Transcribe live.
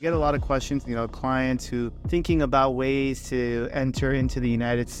Get a lot of questions, clients who thinking about ways to enter into the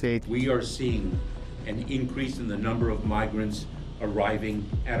United States. We are seeing an increase in the number of migrants arriving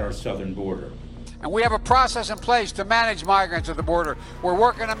at our southern border. And we have a process in place to manage migrants at the border. We're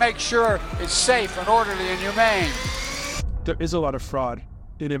working to make sure it's safe and orderly and humane. There is a lot of fraud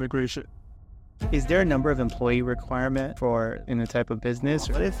in immigration. Is there a number of employee requirement for in a type of business?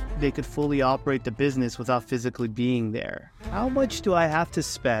 What if they could fully operate the business without physically being there? How much do I have to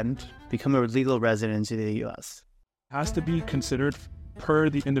spend to become a legal resident in the U.S.? It has to be considered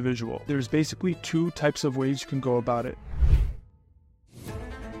per the individual. There's basically two types of ways you can go about it.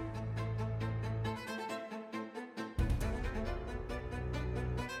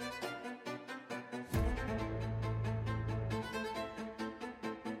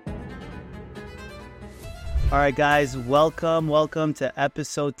 All right, guys, welcome to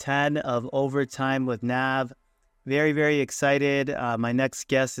episode 10 of Overtime with Nav. Very, very excited. My next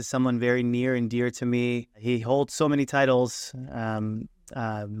guest is someone very near and dear to me. He holds so many titles.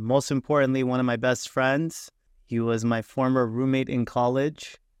 Most importantly, one of my best friends. He was my former roommate in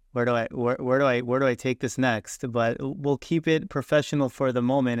college. Where do I take this next? But we'll keep it professional for the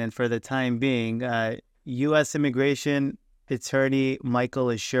moment and for the time being. U.S. Immigration Attorney Michael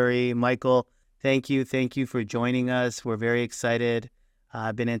Ashoori. Michael, Thank you for joining us. We're very excited.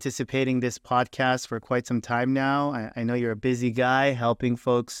 I've been anticipating this podcast for quite some time now. I know you're a busy guy helping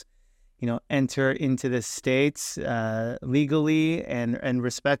folks, enter into the States legally and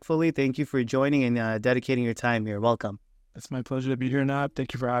respectfully. Thank you for joining and dedicating your time here. Welcome. It's my pleasure to be here, Nab.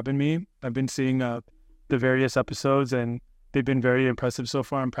 Thank you for having me. I've been seeing the various episodes, and they've been very impressive so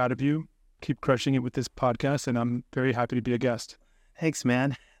far. I'm proud of you. Keep crushing it with this podcast, and I'm very happy to be a guest. Thanks,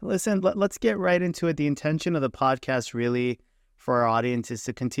 man. Listen, let's get right into it. The intention of the podcast really for our audience is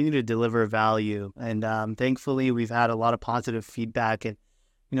to continue to deliver value. And thankfully, we've had a lot of positive feedback. And,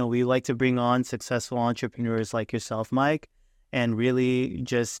 we like to bring on successful entrepreneurs like yourself, Mike, and really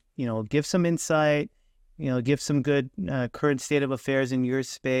just, give some insight, give some good current state of affairs in your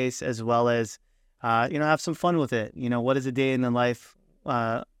space, as well as, have some fun with it. What is a day in the life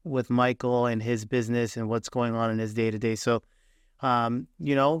with Michael and his business and what's going on in his day-to-day. So,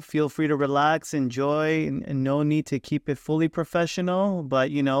 feel free to relax, enjoy, and no need to keep it fully professional. But,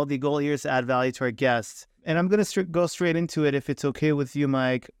 the goal here is to add value to our guests. And I'm going to go straight into it if it's okay with you,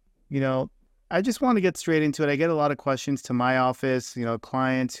 Mike. I just want to get straight into it. I get a lot of questions to my office,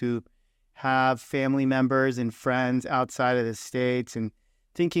 clients who have family members and friends outside of the States and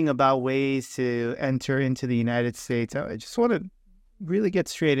thinking about ways to enter into the United States. I just want to really get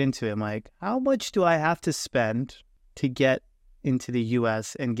straight into it, Mike. How much do I have to spend to get into the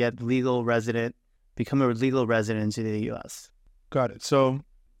U.S. and become a legal resident in the U.S.? Got it. So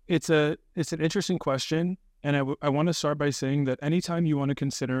it's an interesting question. And I want to start by saying that anytime you want to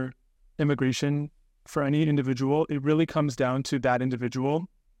consider immigration for any individual, it really comes down to that individual,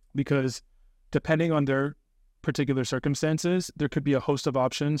 because depending on their particular circumstances, there could be a host of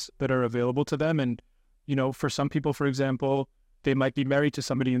options that are available to them. And, for some people, for example, they might be married to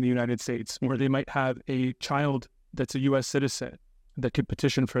somebody in the United States, or they might have a child that's a U.S. citizen that could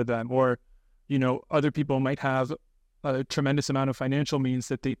petition for them, or, other people might have a tremendous amount of financial means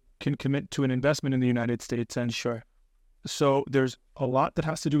that they can commit to an investment in the United States. And sure. So there's a lot that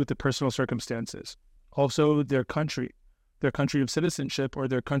has to do with the personal circumstances. Also, their country of citizenship or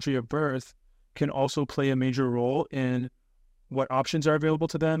their country of birth can also play a major role in what options are available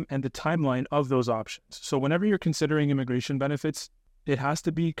to them and the timeline of those options. So whenever you're considering immigration benefits, it has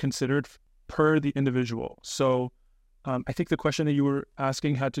to be considered per the individual. So I think the question that you were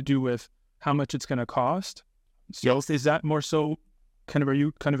asking had to do with how much it's going to cost. So Yes. Is that more so are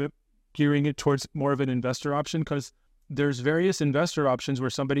you gearing it towards more of an investor option? Because there's various investor options where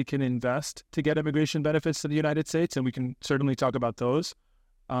somebody can invest to get immigration benefits to the United States, and we can certainly talk about those.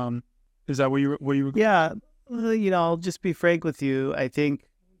 Is that where you? Yeah. I'll just be frank with you. I think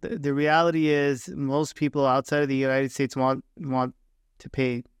the reality is most people outside of the United States want to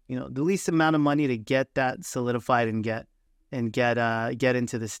pay the least amount of money to get that solidified and get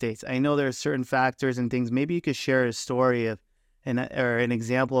into the States. I know there are certain factors and things. Maybe you could share a story of or an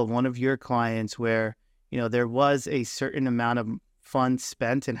example of one of your clients where there was a certain amount of funds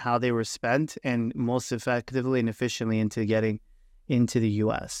spent and how they were spent, and most effectively and efficiently into getting into the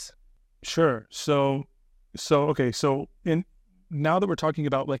U.S. Sure. So now that we're talking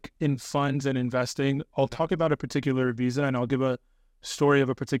about in funds and investing, I'll talk about a particular visa, and I'll give a story of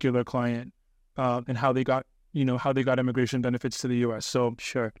a particular client and how they got immigration benefits to the U.S. So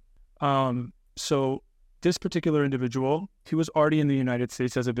sure. So this particular individual, he was already in the United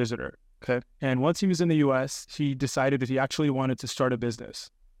States as a visitor. Okay. And once he was in the U.S., he decided that he actually wanted to start a business.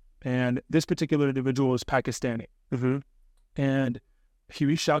 And this particular individual is Pakistani. And he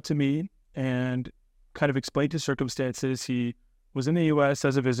reached out to me and kind of explained his circumstances. He was in the U.S.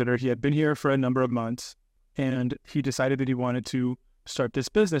 as a visitor. He had been here for a number of months, and he decided that he wanted to start this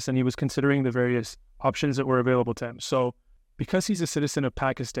business, and he was considering the various options that were available to him. So because he's a citizen of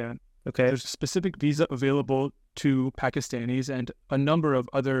Pakistan, there's a specific visa available to Pakistanis and a number of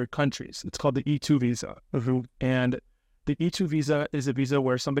other countries. It's called the E2 visa. And the E2 visa is a visa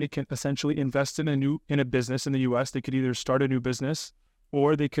where somebody can essentially invest in a business in the U.S. They could either start a new business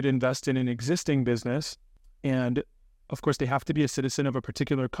or they could invest in an existing business. And of course, they have to be a citizen of a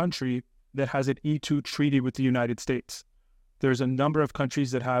particular country that has an E2 treaty with the United States. There's a number of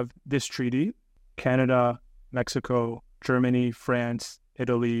countries that have this treaty: Canada, Mexico, Germany, France,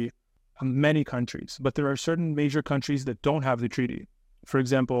 Italy, many countries. But there are certain major countries that don't have the treaty. For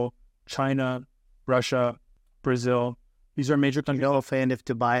example, China, Russia, Brazil. These are major countries. You know, if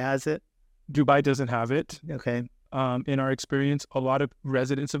Dubai has it? Dubai doesn't have it. Okay. In our experience, a lot of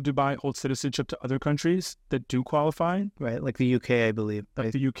residents of Dubai hold citizenship to other countries that do qualify. Right, like the UK, I believe.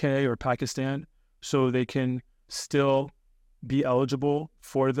 Like the UK or Pakistan. So they can still be eligible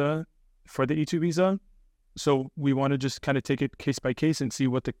for the E2 visa. So we want to just kind of take it case by case and see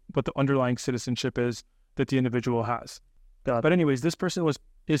what the underlying citizenship is that the individual has. But anyways, this person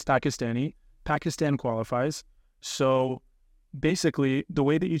is Pakistani. Pakistan qualifies. So basically, the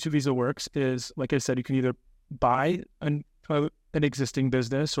way the E2 visa works is, like I said, you can either buy an existing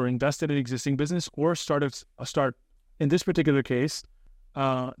business or invest in an existing business or start. In this particular case,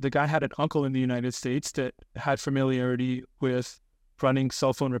 the guy had an uncle in the United States that had familiarity with running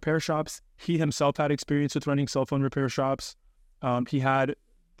cell phone repair shops. He himself had experience with running cell phone repair shops. He had,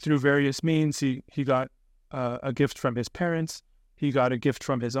 through various means, he got a gift from his parents. He got a gift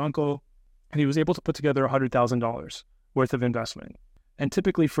from his uncle, and he was able to put together $100,000 worth of investment. And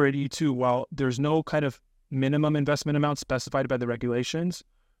typically for an E2, while there's no kind of minimum investment amount specified by the regulations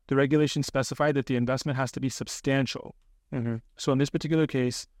specify that the investment has to be substantial. So in this particular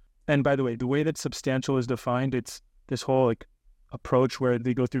case, and by the way that substantial is defined, it's this whole approach where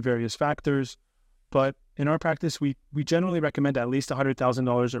they go through various factors. But in our practice, we generally recommend at least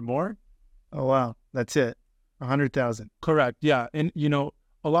 $100,000 or more. Oh, wow. That's it. 100,000. Correct. Yeah. And,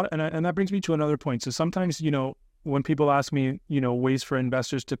 a lot, and that brings me to another point. So sometimes, when people ask me, ways for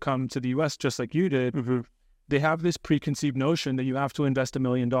investors to come to the U.S., just like you did, they have this preconceived notion that you have to invest $1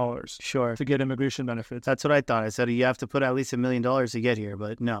 million to get immigration benefits. That's what I thought. I said you have to put at least $1 million to get here,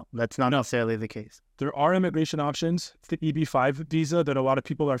 but no, that's not necessarily the case. There are immigration options. The EB-5 visa that a lot of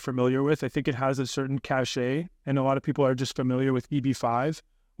people are familiar with, I think it has a certain cachet, and a lot of people are just familiar with EB-5,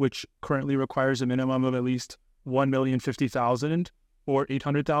 which currently requires a minimum of at least $1,050,000 or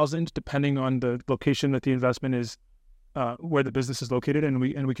 $800,000, depending on the location that the investment is, where the business is located, and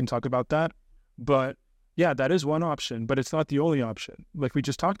we can talk about that. But yeah, that is one option, but it's not the only option. Like we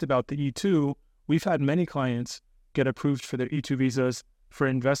just talked about, the E2, we've had many clients get approved for their E2 visas for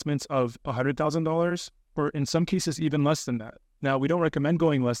investments of $100,000, or in some cases even less than that. Now, we don't recommend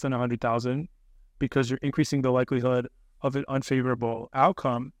going less than $100,000 because you're increasing the likelihood of an unfavorable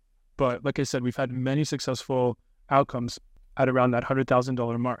outcome. But like I said, we've had many successful outcomes at around that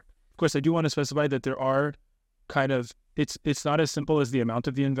 $100,000 mark. Of course, I do want to specify that there are it's not as simple as the amount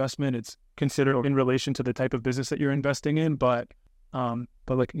of the investment. It's considered in relation to the type of business that you're investing in, but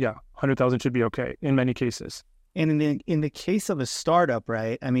 100,000 should be okay in many cases. And in the case of a startup,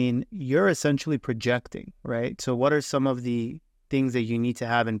 right? I mean, you're essentially projecting, right? So what are some of the things that you need to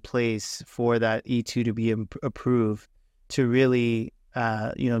have in place for that E2 to be approved to really,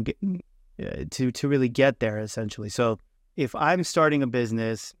 to really get there, essentially? So if I'm starting a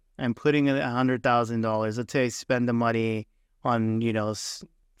business, I'm putting in $100,000. Let's say I spend the money on,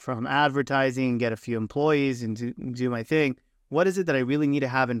 from advertising, get a few employees and do my thing. What is it that I really need to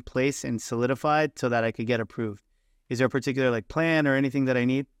have in place and solidified so that I could get approved? Is there a particular plan or anything that I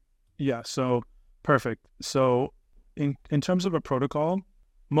need? Yeah, so perfect. So in terms of a protocol,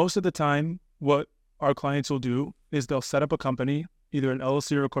 most of the time, what our clients will do is they'll set up a company, either an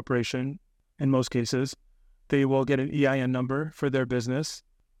LLC or a corporation. In most cases, they will get an EIN number for their business.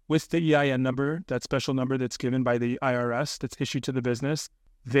 With the EIN number, that special number that's given by the IRS that's issued to the business,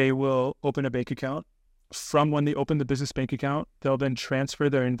 they will open a bank account. From when they open the business bank account, they'll then transfer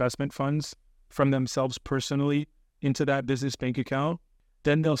their investment funds from themselves personally into that business bank account.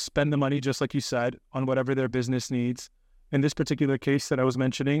 Then they'll spend the money, just like you said, on whatever their business needs. In this particular case that I was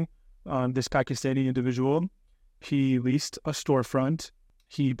mentioning, this Pakistani individual, he leased a storefront.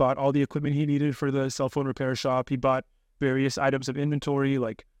 He bought all the equipment he needed for the cell phone repair shop. He bought various items of inventory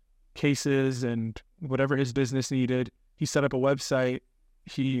like cases and whatever his business needed. He set up a website.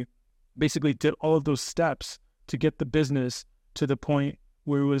 he basically did all of those steps to get the business to the point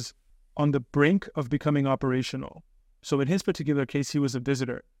where it was on the brink of becoming operational. So in his particular case, he was a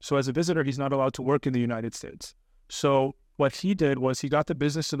visitor. So as a visitor, he's not allowed to work in the United States. So what he did was he got the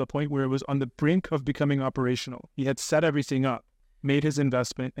business to the point where it was on the brink of becoming operational. He had set everything up, made his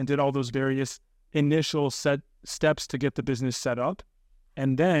investment, and did all those various initial steps to get the business set up.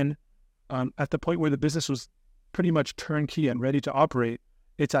 And then at the point where the business was pretty much turnkey and ready to operate,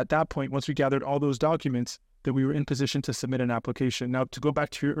 it's at that point, once we gathered all those documents, that we were in position to submit an application. Now, to go back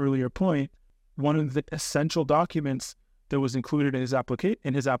to your earlier point, one of the essential documents that was included in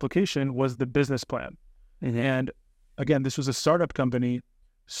his application was the business plan. Mm-hmm. And again, this was a startup company,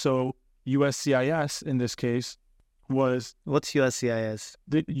 so USCIS in this case was... What's USCIS?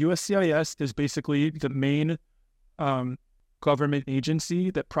 The USCIS is basically the main government agency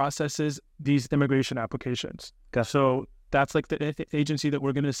that processes these immigration applications. Gotcha. So that's like the agency that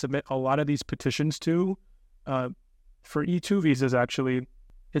we're going to submit a lot of these petitions to. For E2 visas, actually,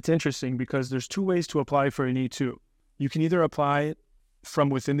 it's interesting because there's two ways to apply for an E2. You can either apply from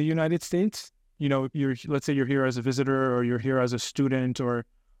within the United States. You know, let's say you're here as a visitor, or you're here as a student, or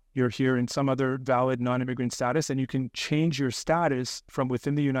you're here in some other valid non-immigrant status, and you can change your status from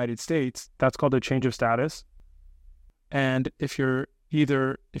within the United States. That's called a change of status. And if you're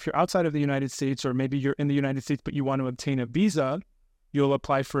outside of the United States, or maybe you're in the United States but you want to obtain a visa, you'll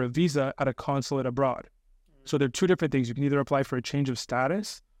apply for a visa at a consulate abroad. So there are two different things. You can either apply for a change of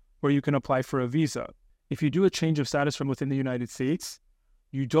status, or you can apply for a visa. If you do a change of status from within the United States,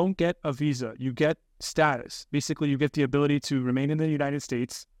 you don't get a visa, you get status. Basically, you get the ability to remain in the United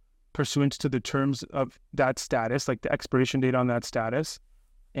States pursuant to the terms of that status, like the expiration date on that status,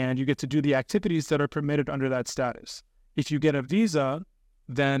 and you get to do the activities that are permitted under that status. If you get a visa,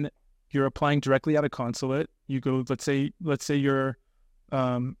 then you're applying directly at a consulate. You go, let's say you're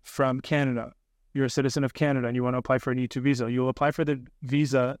from Canada. You're a citizen of Canada and you want to apply for an E2 visa. You'll apply for the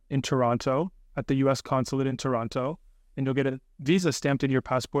visa in Toronto at the U.S. consulate in Toronto, and you'll get a visa stamped in your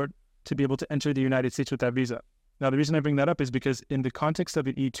passport to be able to enter the United States with that visa. Now, the reason I bring that up is because in the context of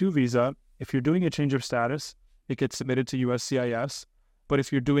an E2 visa, if you're doing a change of status, it gets submitted to USCIS. But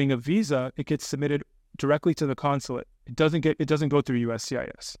if you're doing a visa, it gets submitted directly to the consulate. It doesn't go through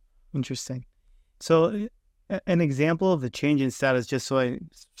USCIS. Interesting. So an example of the change in status, just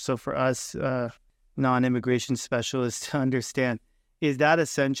so for us non-immigration specialists to understand, is that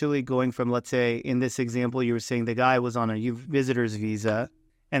essentially going from, let's say, in this example, you were saying the guy was on a visitor's visa,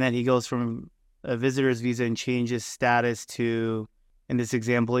 and then he goes from a visitor's visa and changes status to, in this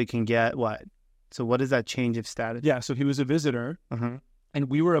example, he can get what? So what is that change of status? Yeah, so he was a visitor, and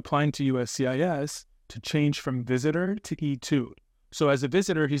we were applying to USCIS to change from visitor to E2. So as a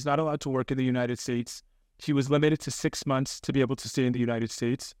visitor, he's not allowed to work in the United States. He was limited to 6 months to be able to stay in the United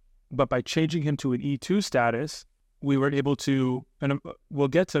States. But by changing him to an E2 status, we were able to, and we'll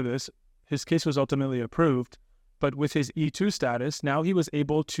get to this, his case was ultimately approved, but with his E2 status, now he was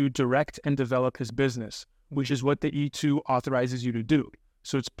able to direct and develop his business, which is what the E2 authorizes you to do.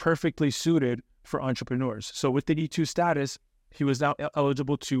 So it's perfectly suited for entrepreneurs. So with the E2 status, he was now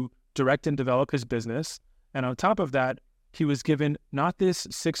eligible to direct and develop his business. And on top of that, he was given not this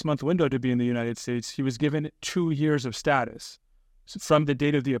 6-month window to be in the United States, he was given 2 years of status from the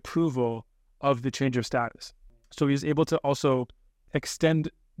date of the approval of the change of status. So he was able to also extend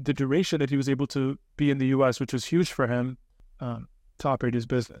the duration that he was able to be in the U.S., which was huge for him to operate his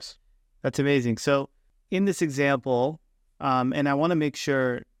business. That's amazing. So in this example, and I want to make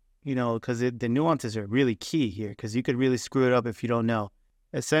sure, because the nuances are really key here, because you could really screw it up if you don't know.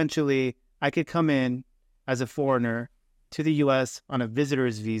 Essentially, I could come in as a foreigner to the U.S. on a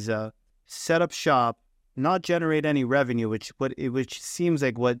visitor's visa, set up shop, not generate any revenue, which seems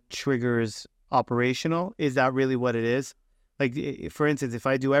like what triggers operational. Is that really what it is? Like, for instance, if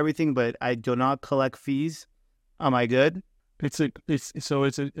I do everything but I do not collect fees, am I good? It's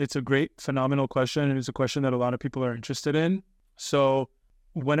a great, phenomenal question, and it's a question that a lot of people are interested in. So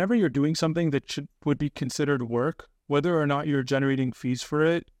whenever you're doing something that would be considered work, whether or not you're generating fees for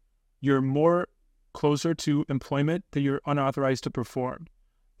it, you're more closer to employment that you're unauthorized to perform.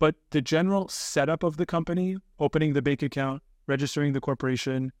 But the general setup of the company, opening the bank account, registering the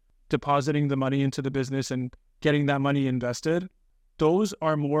corporation, depositing the money into the business and getting that money invested, those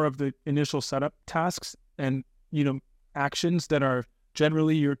are more of the initial setup tasks and, actions that are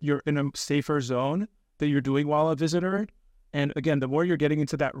generally you're in a safer zone that you're doing while a visitor. And again, the more you're getting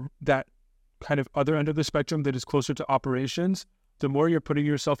into that kind of other end of the spectrum that is closer to operations, the more you're putting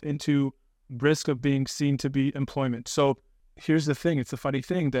yourself into risk of being seen to be employment. So here's the thing. It's a funny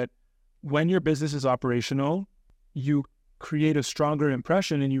thing that when your business is operational, you create a stronger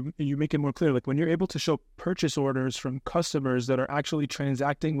impression and you make it more clear. Like when you're able to show purchase orders from customers that are actually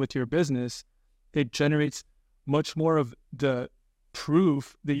transacting with your business, it generates much more of the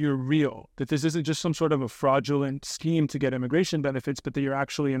proof that you're real, that this isn't just some sort of a fraudulent scheme to get immigration benefits, but that you're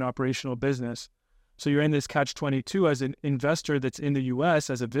actually an operational business. So you're in this catch-22 as an investor that's in the US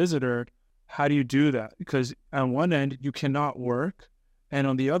as a visitor. How do you do that? Because on one end, you cannot work. And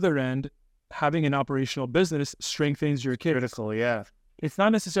on the other end, having an operational business strengthens your case. Critical, yeah. It's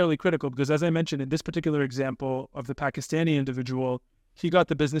not necessarily critical because, as I mentioned, in this particular example of the Pakistani individual, he got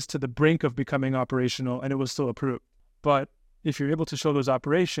the business to the brink of becoming operational and it was still approved. But if you're able to show those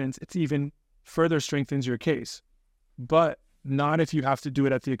operations, it even further strengthens your case. But not if you have to do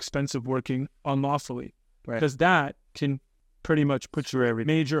it at the expense of working unlawfully, because that can pretty much put you in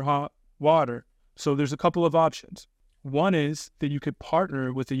major hot water. So there's a couple of options. One is that you could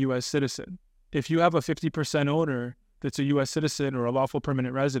partner with a U.S. citizen. If you have a 50% owner that's a U.S. citizen or a lawful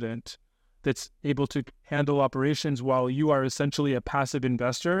permanent resident that's able to handle operations while you are essentially a passive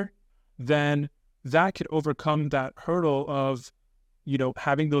investor, then that could overcome that hurdle of,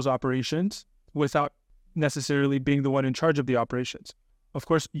 having those operations without necessarily being the one in charge of the operations. Of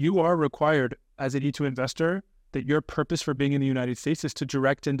course, you are required as an E2 investor that your purpose for being in the United States is to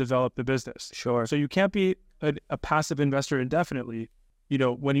direct and develop the business. Sure. So you can't be a passive investor indefinitely.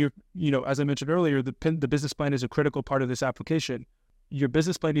 When you're, as I mentioned earlier, the business plan is a critical part of this application. Your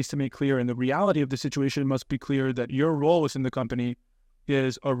business plan needs to make clear, and the reality of the situation must be clear, that your role within the company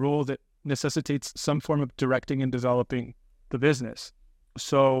is a role that necessitates some form of directing and developing the business.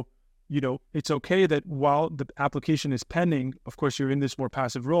 So, it's okay that while the application is pending, of course, you're in this more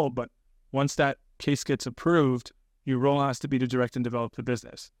passive role, but once that case gets approved, your role has to be to direct and develop the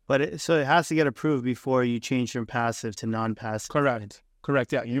business. So it has to get approved before you change from passive to non-passive.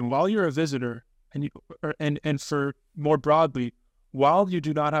 Correct. Yeah. While you're a visitor, and for more broadly, while you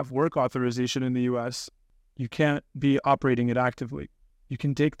do not have work authorization in the U.S., you can't be operating it actively. You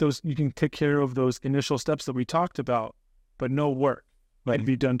can take care of those initial steps that we talked about, but no work can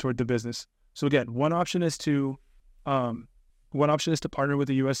be done toward the business. So again, one option is to partner with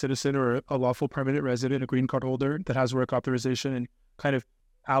a U.S. citizen or a lawful permanent resident, a green card holder that has work authorization, and kind of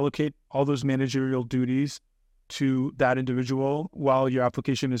allocate all those managerial duties to that individual while your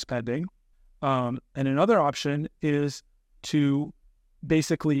application is pending. And another option is to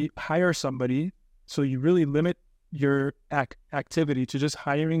basically hire somebody. So you really limit your activity to just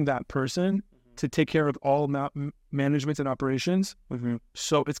hiring that person to take care of all management and operations.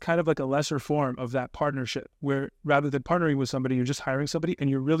 So it's kind of like a lesser form of that partnership, where rather than partnering with somebody, you're just hiring somebody and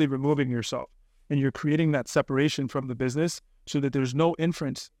you're really removing yourself and you're creating that separation from the business so that there's no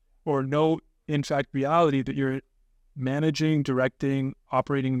inference or no, in fact, reality that you're managing, directing,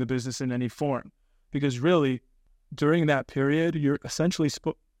 operating the business in any form. Because really, during that period, you're essentially,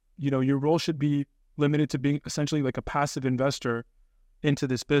 your role should be limited to being essentially like a passive investor into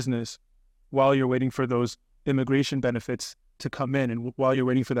this business while you're waiting for those immigration benefits to come in and while you're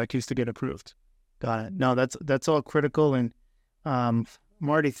waiting for that case to get approved. Got it. No, that's all critical. And I'm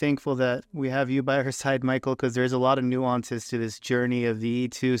already thankful that we have you by our side, Michael, because there's a lot of nuances to this journey of the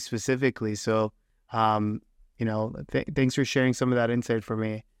E2 specifically. So, thanks for sharing some of that insight for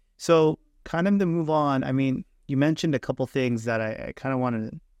me. So kind of to move on, I mean, you mentioned a couple things that I kind of want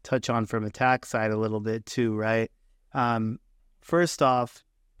to touch on from a tax side a little bit too, right? First off,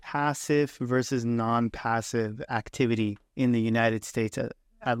 passive versus non-passive activity in the United States,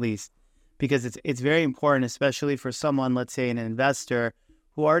 at least, because it's very important, especially for someone, let's say an investor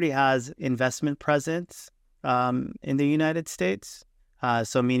who already has investment presence in the United States.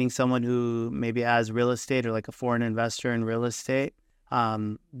 So meaning someone who maybe has real estate or like a foreign investor in real estate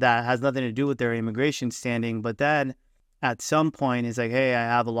that has nothing to do with their immigration standing, but then at some point is like, hey, I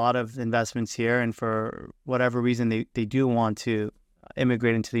have a lot of investments here, and for whatever reason they do want to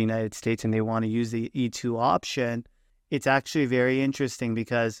immigrate into the United States and they want to use the E2 option. It's actually very interesting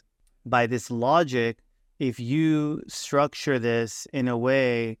because by this logic, if you structure this in a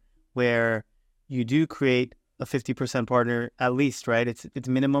way where you do create a 50% partner, at least, right? It's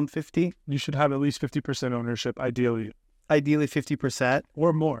minimum 50. You should have at least 50% ownership, ideally. Ideally 50%.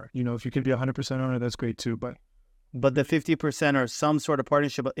 Or more. If you could be 100% owner, that's great too. But the 50% or some sort of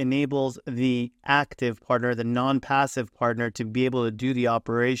partnership enables the active partner, the non-passive partner, to be able to do the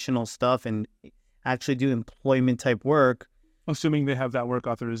operational stuff and actually do employment type work. Assuming they have that work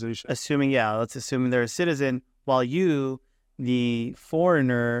authorization. Let's assume they're a citizen, while you, the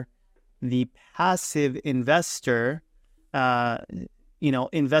foreigner, the passive investor,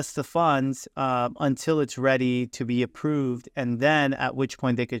 invest the funds until it's ready to be approved, and then at which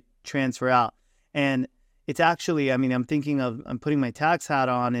point they could transfer out. And it's actually, I mean, I'm putting my tax hat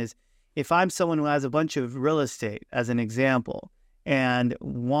on, is if I'm someone who has a bunch of real estate, as an example, and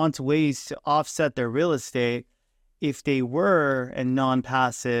wants ways to offset their real estate, if they were a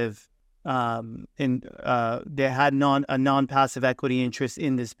non-passive, they had a non-passive equity interest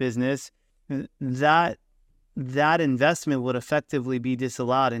in this business, that investment would effectively be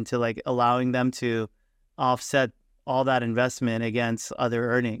disallowed into like allowing them to offset all that investment against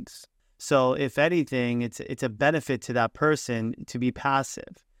other earnings. So if anything, it's a benefit to that person to be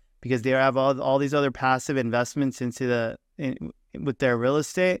passive, because they have all these other passive investments with their real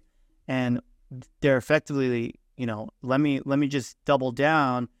estate, and they're effectively, let me just double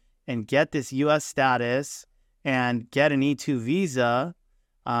down and get this U.S. status and get an E2 visa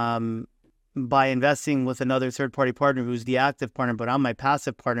by investing with another third-party partner who's the active partner, but I'm my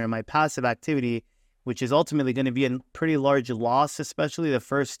passive partner, and my passive activity, which is ultimately going to be a pretty large loss, especially the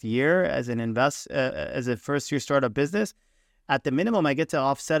first year as a first-year startup business. At the minimum, I get to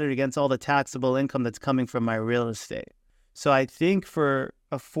offset it against all the taxable income that's coming from my real estate. So I think for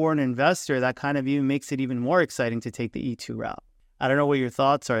a foreign investor, that kind of even makes it even more exciting to take the E2 route. I don't know what your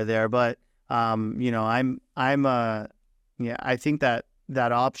thoughts are there, but I think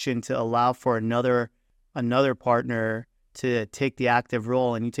that option to allow for another partner to take the active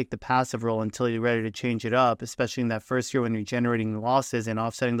role and you take the passive role until you're ready to change it up, especially in that first year when you're generating losses and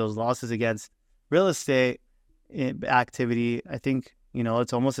offsetting those losses against real estate activity, I think,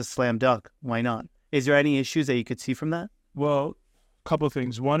 it's almost a slam dunk. Why not? Is there any issues that you could see from that? Well, a couple of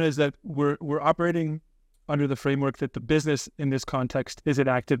things. One is that we're operating under the framework that the business in this context is an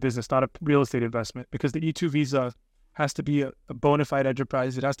active business, not a real estate investment, because the E2 visa has to be a bona fide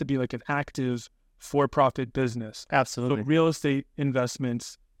enterprise. It has to be like an active for-profit business. Absolutely. So real estate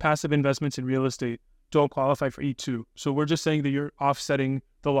investments, passive investments in real estate don't qualify for E2. So we're just saying that you're offsetting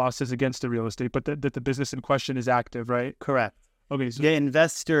the losses against the real estate, but that the business in question is active, right? Correct. Okay. So the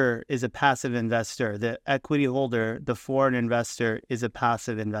investor is a passive investor. The equity holder, the foreign investor, is a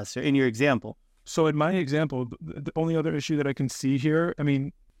passive investor in your example. So in my example, the only other issue that I can see here, I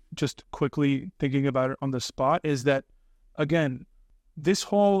mean, just quickly thinking about it on the spot, is that, again, this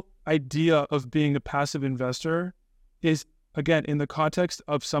whole idea of being a passive investor is, again, in the context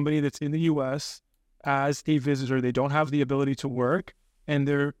of somebody that's in the U.S. as a visitor. They don't have the ability to work, and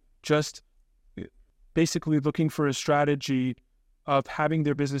they're just basically looking for a strategy of having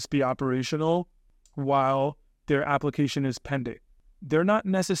their business be operational while their application is pending. They're not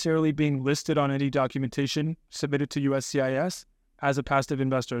necessarily being listed on any documentation submitted to USCIS as a passive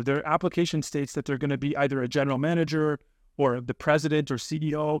investor. Their application states that they're going to be either a general manager or the president or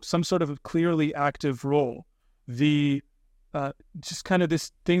CEO, some sort of a clearly active role. The just kind of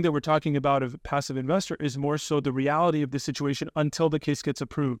this thing that we're talking about of a passive investor is more so the reality of the situation until the case gets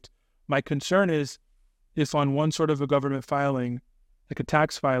approved. My concern is if on one sort of a government filing, like a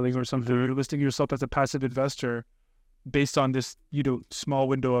tax filing or something, you're listing yourself as a passive investor based on this, small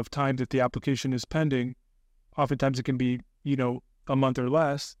window of time that the application is pending. Oftentimes it can be, a month or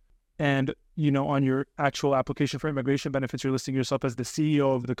less. And, on your actual application for immigration benefits, you're listing yourself as the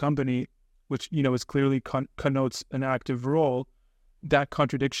CEO of the company, which, is clearly connotes an active role. That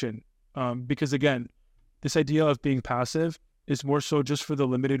contradiction. Because again, this idea of being passive is more so just for the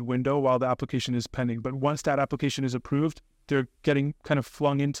limited window while the application is pending. But once that application is approved, they're getting kind of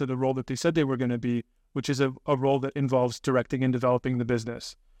flung into the role that they said they were going to be, which is a role that involves directing and developing the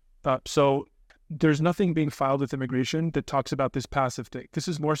business. So there's nothing being filed with immigration that talks about this passive thing. This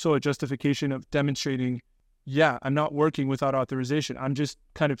is more so a justification of demonstrating, I'm not working without authorization. I'm just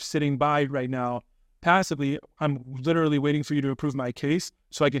kind of sitting by right now passively. I'm literally waiting for you to approve my case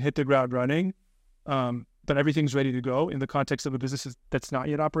so I can hit the ground running. But everything's ready to go in the context of a business that's not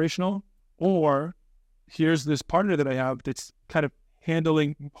yet operational. Or here's this partner that I have that's kind of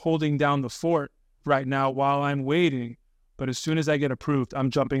holding down the fort right now while I'm waiting. But as soon as I get approved,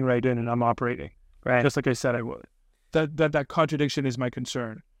 I'm jumping right in and I'm operating. Right. Just like I said I would. That contradiction is my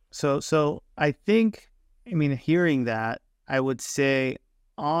concern. So I think, hearing that, I would say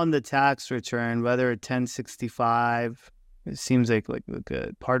on the tax return, whether a 1065, it seems like a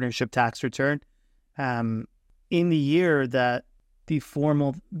partnership tax return, in the year that the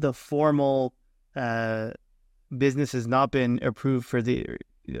formal business has not been approved for the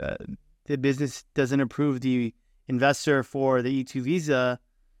business doesn't approve the investor for the E2 visa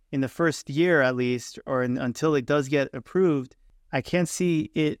in the first year at least, or until it does get approved, I can't see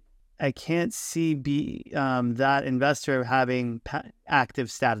that investor having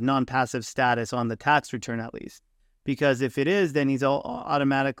active status, non-passive status on the tax return at least. Because if it is, then he's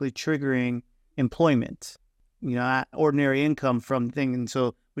automatically triggering employment, ordinary income from things,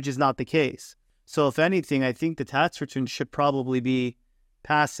 which is not the case. So if anything, I think the tax return should probably be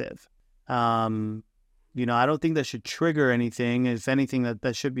passive. I don't think that should trigger anything. If anything,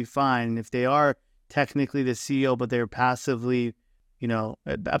 that should be fine. If they are technically the CEO, but they're passively,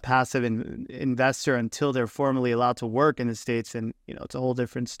 a passive investor until they're formally allowed to work in the States, and, it's a whole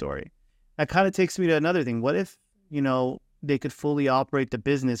different story. That kind of takes me to another thing. What if, they could fully operate the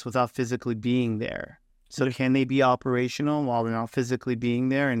business without physically being there? So can they be operational while they're not physically being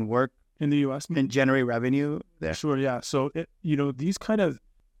there and work in the U.S. and generate revenue there? Sure, yeah. So, these kind of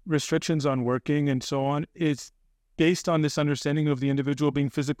restrictions on working and so on, it's based on this understanding of the individual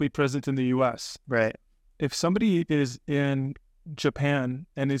being physically present in the U.S. Right. If somebody is in Japan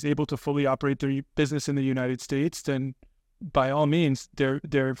and is able to fully operate their business in the United States, then by all means,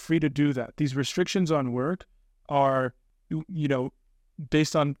 they're free to do that. These restrictions on work are,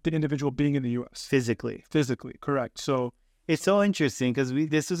 based on the individual being in the U.S. Physically, correct. So it's so interesting because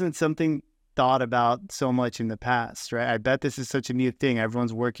this wasn't something thought about so much in the past, right? I bet this is such a new thing.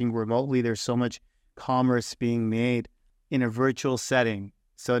 Everyone's working remotely. There's so much commerce being made in a virtual setting.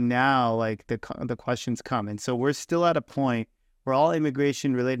 So now, like, the questions come. And so we're still at a point where all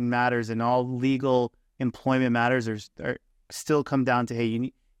immigration-related matters and all legal employment matters are still come down to,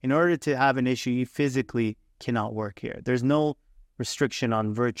 hey, in order to have an issue, you physically cannot work here. There's no restriction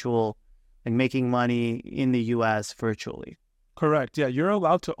on virtual and making money in the U.S. virtually. Correct. Yeah, you're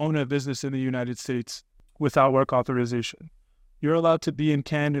allowed to own a business in the United States without work authorization. You're allowed to be in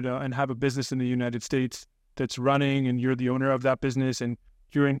Canada and have a business in the United States that's running, and you're the owner of that business, and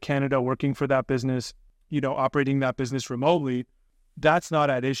you're in Canada working for that business, operating that business remotely. That's not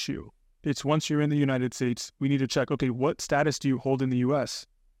at issue. It's once you're in the United States, we need to check, okay, what status do you hold in the U.S.?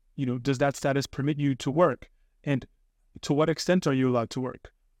 Does that status permit you to work? And to what extent are you allowed to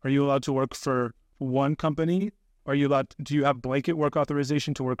work? Are you allowed to work for one company? Do you have blanket work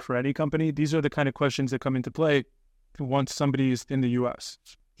authorization to work for any company? These are the kind of questions that come into play once somebody is in the U.S.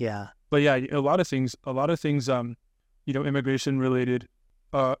 Yeah. But yeah, a lot of things, immigration related,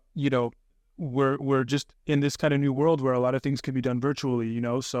 we're just in this kind of new world where a lot of things can be done virtually,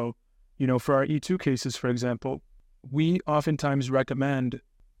 So, for our E2 cases, for example, we oftentimes recommend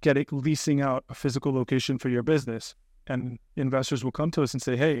leasing out a physical location for your business. And investors will come to us and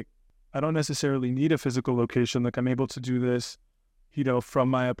say, hey, I don't necessarily need a physical location. Like, I'm able to do this, from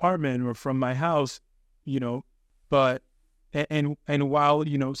my apartment or from my house, but, and while,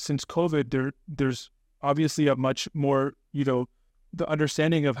 since COVID, there's obviously a much more, the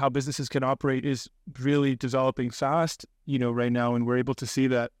understanding of how businesses can operate is really developing fast, right now. And we're able to see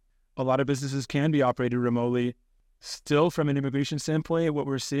that a lot of businesses can be operated remotely. Still, from an immigration standpoint, what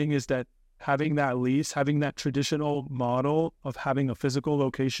we're seeing is that having that lease, having that traditional model of having a physical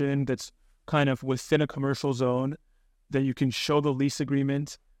location that's kind of within a commercial zone, that you can show the lease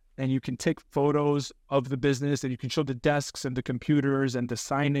agreement and you can take photos of the business and you can show the desks and the computers and the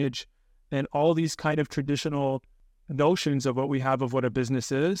signage and all these kind of traditional notions of what we have of what a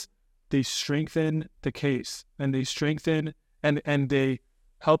business is, they strengthen the case and they strengthen and they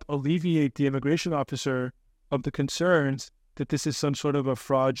help alleviate the immigration officer of the concerns that this is some sort of a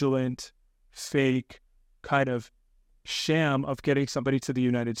fraudulent, fake kind of sham of getting somebody to the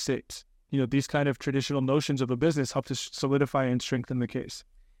United States. These kind of traditional notions of a business help to solidify and strengthen the case.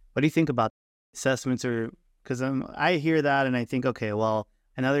 What do you think about assessments? Because I hear that and I think, okay, well,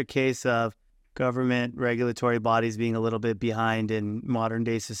 another case of government regulatory bodies being a little bit behind in modern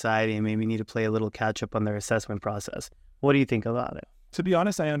day society and maybe need to play a little catch up on their assessment process. What do you think about it? To be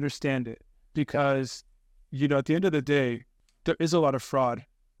honest, I understand it because, at the end of the day, there is a lot of fraud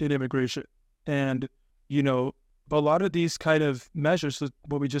in immigration. And, a lot of these kind of measures,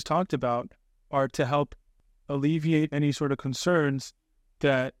 what we just talked about, are to help alleviate any sort of concerns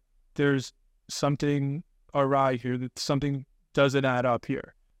that there's something awry here, that something doesn't add up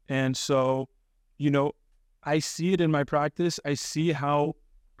here. And so, I see it in my practice. I see how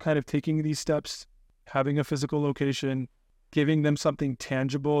kind of taking these steps, having a physical location, giving them something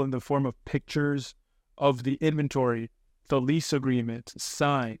tangible in the form of pictures of the inventory, the lease agreement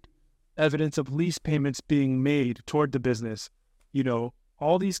signed, evidence of lease payments being made toward the business,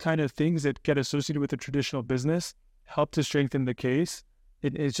 all these kind of things that get associated with a traditional business help to strengthen the case.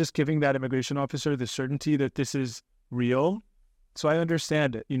 It's just giving that immigration officer the certainty that this is real. So I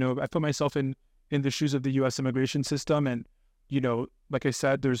understand it. I put myself in the shoes of the U.S. immigration system, and like I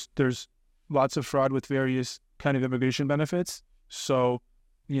said, there's lots of fraud with various kind of immigration benefits. So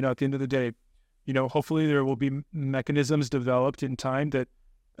at the end of the day, hopefully there will be mechanisms developed in time that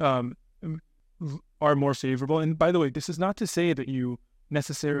are more favorable. And by the way, this is not to say that you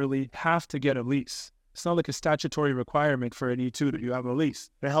necessarily have to get a lease. it's not like a statutory requirement for an E2 that you have a lease.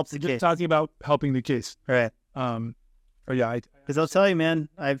 It helps the We're case. just talking about helping the case. Right. Or yeah, Because I'll tell you, man,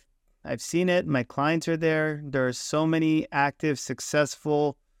 I've seen it. My clients are there. There are so many active,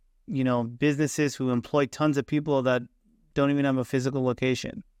 successful, businesses who employ tons of people that don't even have a physical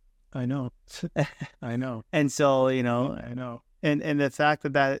location. I know. I know. And so, I know. and the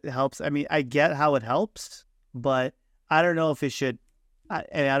fact that helps, I mean, I get how it helps, but I don't know if it should,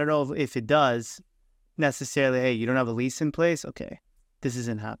 and I don't know if it does necessarily, hey, you don't have a lease in place? Okay, this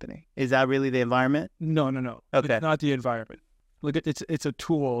isn't happening. Is that really the environment? No. Okay. It's not the environment. Look, it's a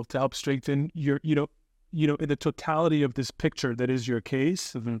tool to help strengthen your, in the totality of this picture that is your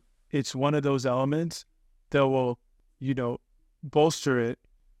case. Mm-hmm. It's one of those elements that will, bolster it.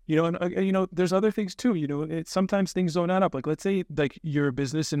 And there's other things too. Sometimes things don't add up. Like, let's say, like, your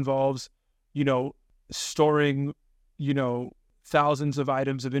business involves, storing, thousands of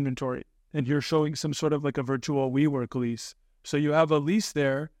items of inventory, and you're showing some sort of like a virtual WeWork lease. So you have a lease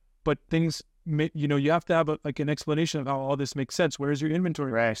there, but things, you have to have an explanation of how all this makes sense. Where is your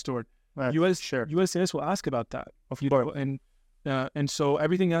inventory stored? USCIS will ask about that. And so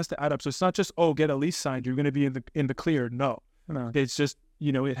everything has to add up. So it's not just, get a lease signed, you're going to be in the clear. No. It's just,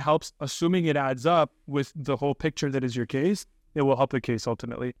 it helps, assuming it adds up with the whole picture that is your case, it will help the case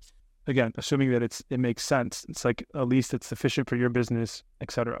ultimately. Again, assuming that it makes sense. It's like a lease that's sufficient for your business,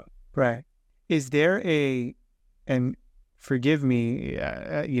 etc. Right. Is there and forgive me,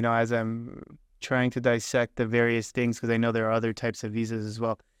 as I'm trying to dissect the various things, because I know there are other types of visas as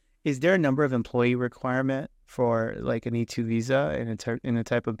well. Is there a number of employee requirement for like an E2 visa in a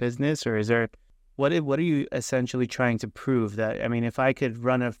type of business, or is there? What are you essentially trying to prove? That, I mean, if I could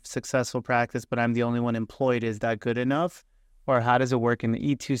run a successful practice, but I'm the only one employed, is that good enough? Or how does it work in the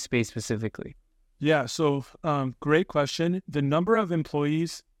E2 space specifically? Yeah, so great question. The number of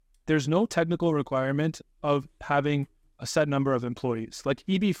employees, there's no technical requirement of having a set number of employees. Like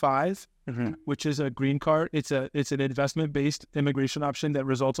EB-5, which is a green card, it's an investment-based immigration option that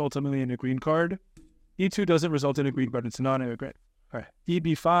results ultimately in a green card. E2 doesn't result in a green card, it's a non-immigrant. Right.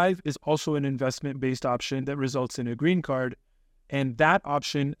 EB-5 is also an investment-based option that results in a green card, and that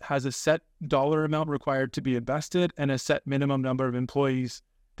option has a set dollar amount required to be invested and a set minimum number of employees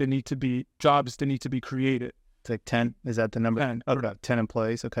jobs that need to be created. It's like 10. Is that the number? 10. Okay. 10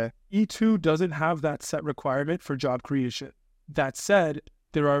 employees. Okay. E2 doesn't have that set requirement for job creation. That said,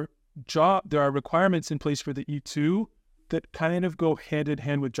 there are requirements in place for the E2 that kind of go hand in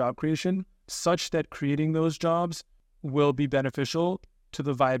hand with job creation, such that creating those jobs will be beneficial to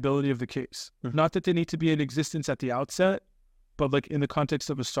the viability of the case. Mm-hmm. Not that they need to be in existence at the outset, but like in the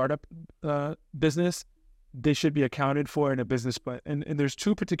context of a startup business, they should be accounted for in a business plan. And there's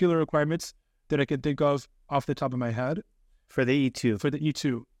two particular requirements that I can think of off the top of my head. For the E2? For the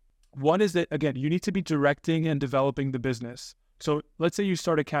E2. One is that, again, you need to be directing and developing the business. So let's say you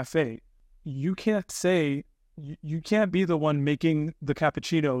start a cafe. You can't be the one making the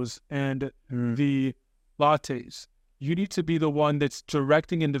cappuccinos and the lattes. You need to be the one that's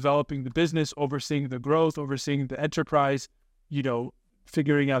directing and developing the business, overseeing the growth, overseeing the enterprise,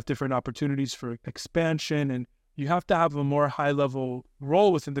 figuring out different opportunities for expansion. And you have to have a more high-level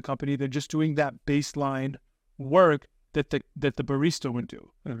role within the company than just doing that baseline work that the barista would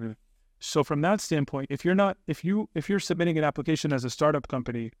do. Mm-hmm. So from that standpoint, if you're submitting an application as a startup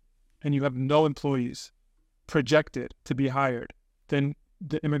company and you have no employees projected to be hired, then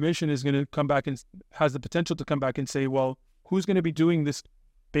the immigration is going to come back and has the potential to come back and say, well, who's going to be doing this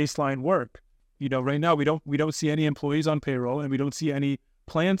baseline work? Right now we don't see any employees on payroll, and we don't see any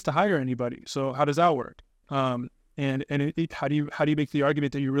plans to hire anybody. So how does that work? How do you make the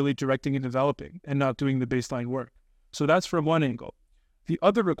argument that you're really directing and developing and not doing the baseline work? So that's from one angle. The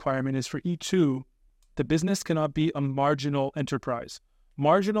other requirement is for E2, the business cannot be a marginal enterprise.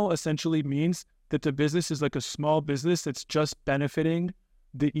 Marginal essentially means that the business is like a small business that's just benefiting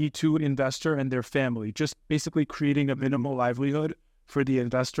the E2 investor and their family, just basically creating a minimal livelihood for the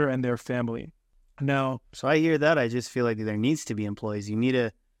investor and their family. Now, so I hear that. I just feel like there needs to be employees. You need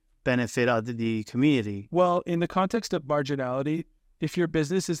to benefit out the community. Well, in the context of marginality, if your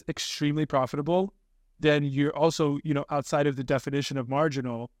business is extremely profitable, then you're also, outside of the definition of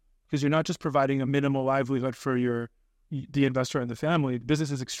marginal, because you're not just providing a minimal livelihood for the investor and the family. The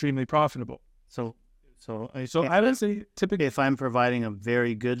business is extremely profitable. So I would say typically, if I'm providing a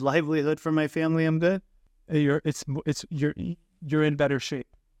very good livelihood for my family, I'm good. You're in better shape.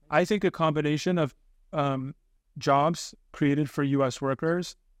 I think a combination of jobs created for U.S.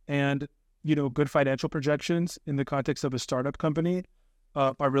 workers and good financial projections in the context of a startup company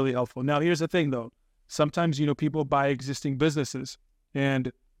are really helpful. Now, here's the thing, though. Sometimes people buy existing businesses,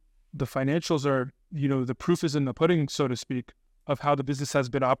 and the financials are the proof is in the pudding, so to speak, of how the business has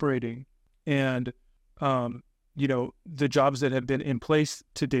been operating, and the jobs that have been in place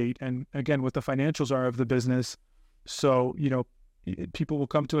to date, and again, what the financials are of the business. So, people will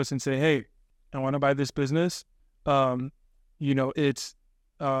come to us and say, hey, I want to buy this business. It's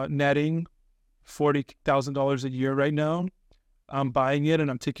netting $40,000 a year right now. I'm buying it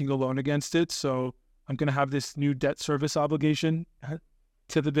and I'm taking a loan against it. So I'm going to have this new debt service obligation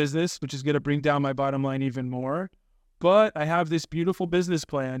to the business, which is going to bring down my bottom line even more. But I have this beautiful business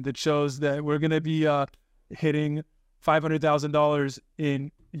plan that shows that we're going to be hitting $500,000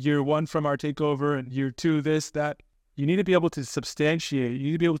 in year one from our takeover, and year two, this, that. You need to be able to substantiate, you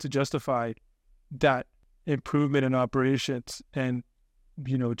need to be able to justify that improvement in operations. And,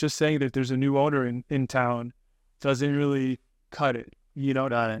 just saying that there's a new owner in town doesn't really cut it.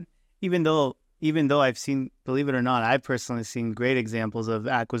 Got it. Even though I've seen, believe it or not, I've personally seen great examples of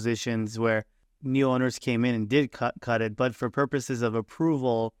acquisitions where new owners came in and did cut it, but for purposes of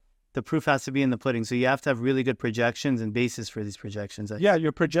approval, the proof has to be in the pudding. So you have to have really good projections and basis for these projections. Yeah,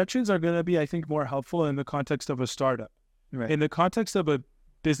 your projections are going to be, I think, more helpful in the context of a startup. Right. In the context of a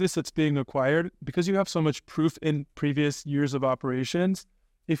business that's being acquired, because you have so much proof in previous years of operations,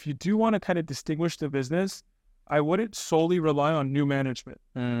 if you do want to kind of distinguish the business, I wouldn't solely rely on new management.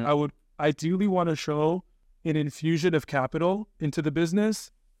 I would ideally want to show an infusion of capital into the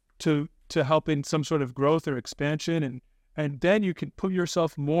business to help in some sort of growth or expansion, and then you can put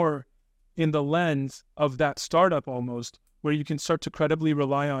yourself more in the lens of that startup almost, where you can start to credibly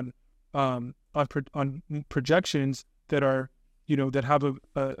rely on projections that are, that have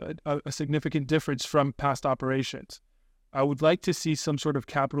a significant difference from past operations. I would like to see some sort of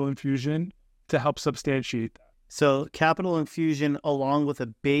capital infusion to help substantiate that. So capital infusion along with a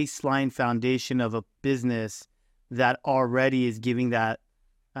baseline foundation of a business that already is giving that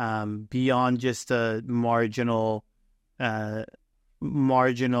beyond just a marginal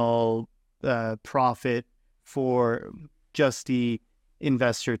profit for just the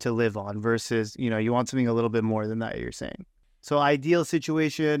investor to live on versus, you want something a little bit more than that, you're saying. So ideal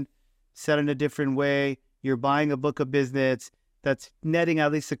situation, said in a different way, you're buying a book of business that's netting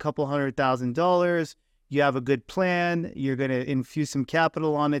at least a couple $100,000. You have a good plan. You're going to infuse some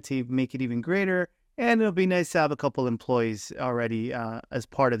capital on it to make it even greater. And it'll be nice to have a couple employees already as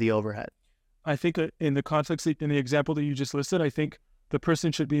part of the overhead. I think in the context, in the example that you just listed, I think the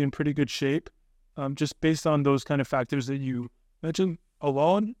person should be in pretty good shape. Just based on those kind of factors that you mentioned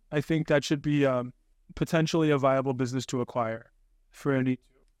alone, I think that should be potentially a viable business to acquire for any.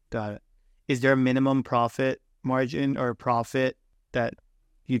 Got it. Is there a minimum profit margin or profit that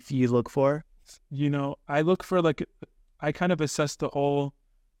you look for? I look for I kind of assess the whole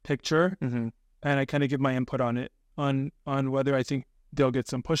picture, and I kind of give my input on it, on whether I think they'll get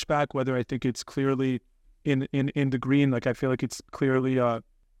some pushback, whether I think it's clearly in the green. I feel like it's clearly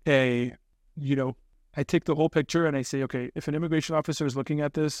I take the whole picture and I say, okay, if an immigration officer is looking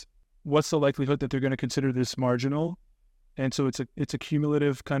at this, what's the likelihood that they're going to consider this marginal? And so it's a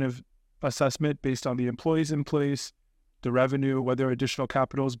cumulative kind of assessment based on the employees in place, the revenue, whether additional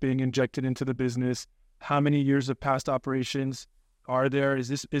capital is being injected into the business, how many years of past operations are there? Is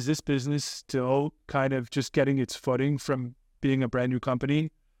this business still kind of just getting its footing from being a brand new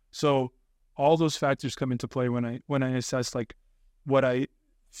company? So all those factors come into play when I assess what I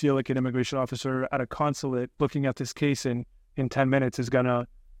feel like an immigration officer at a consulate looking at this case in 10 minutes is gonna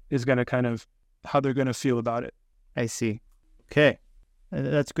kind of how they're gonna feel about it. I see. Okay.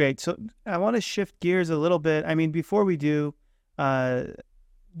 That's great. So I want to shift gears a little bit. I mean, before we do,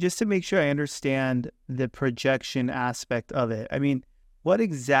 just to make sure I understand the projection aspect of it. I mean, what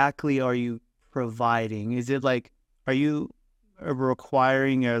exactly are you providing? Is it are you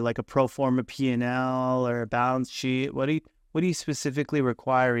requiring a pro forma P&L or a balance sheet? What are you specifically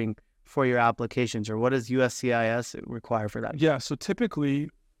requiring for your applications, or what does USCIS require for that? Yeah. So typically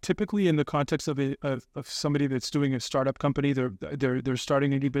in the context of somebody that's doing a startup company, they're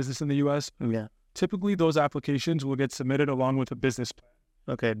starting a new business in the U.S. Yeah. Typically, those applications will get submitted along with a business plan.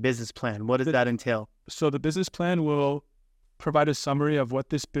 Okay, business plan. What does that entail? So the business plan will provide a summary of what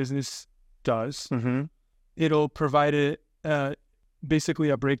this business does. Mm-hmm. It'll provide basically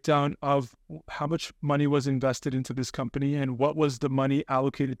a breakdown of how much money was invested into this company and what was the money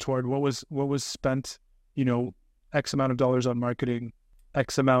allocated toward, what was spent, X amount of dollars on marketing,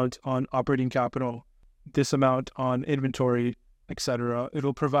 X amount on operating capital, this amount on inventory, etc.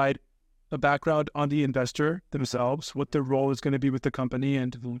 It'll provide a background on the investor themselves, what their role is going to be with the company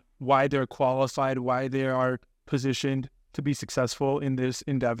and why they're qualified, why they are positioned to be successful in this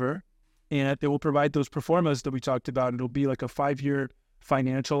endeavor. And it will provide those pro formas that we talked about. It'll be like a 5-year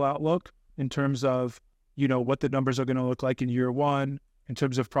financial outlook in terms of, what the numbers are going to look like in year one, in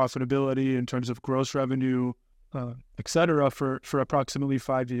terms of profitability, in terms of gross revenue, et cetera, for approximately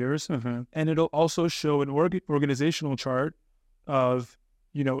 5 years. Mm-hmm. And it'll also show an organizational chart of,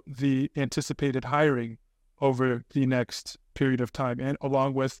 the anticipated hiring over the next period of time, and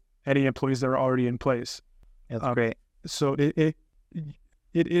along with any employees that are already in place. That's great. So it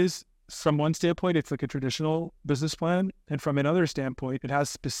is, from one standpoint, it's like a traditional business plan. And from another standpoint, it has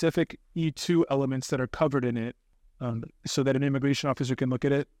specific E2 elements that are covered in it, so that an immigration officer can look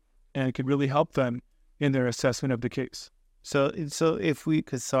at it and it can really help them in their assessment of the case. So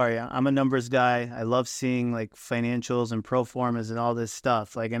because sorry, I'm a numbers guy. I love seeing like financials and pro formas and all this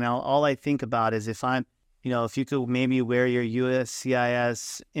stuff. Like, and all I think about is if I'm, if you could maybe wear your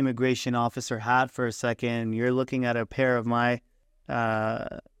USCIS immigration officer hat for a second, you're looking at a pair of my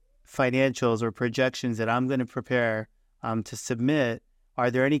financials or projections that I'm going to prepare to submit. Are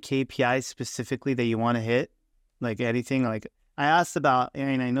there any KPIs specifically that you want to hit? Like anything? Like I asked about,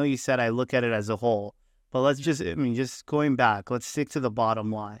 and I know you said I look at it as a whole. But let's just going back, let's stick to the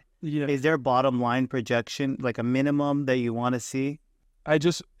bottom line. Yeah. Is there a bottom line projection, like a minimum that you want to see? I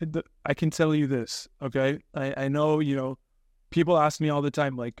can tell you this, okay? I know, people ask me all the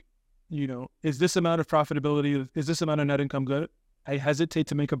time, like, is this amount of profitability, is this amount of net income good? I hesitate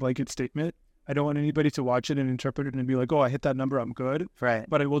to make a blanket statement. I don't want anybody to watch it and interpret it and be like, oh, I hit that number, I'm good. Right.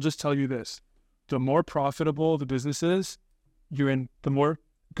 But I will just tell you this. The more profitable the business is, you're in, the more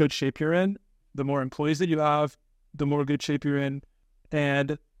good shape you're in. The more employees that you have, the more good shape you're in.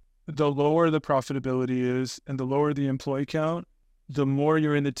 And the lower the profitability is and the lower the employee count, the more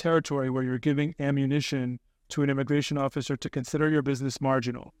you're in the territory where you're giving ammunition to an immigration officer to consider your business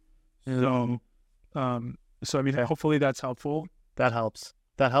marginal. So I mean, hopefully that's helpful. That helps.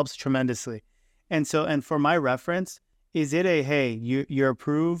 That helps tremendously. And for my reference, is it hey, you're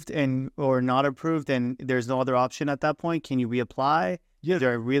approved or not approved and there's no other option at that point? Can you reapply? Yeah. Is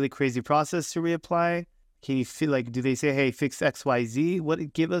there a really crazy process to reapply? Can you feel like, do they say, hey, fix X, Y, Z?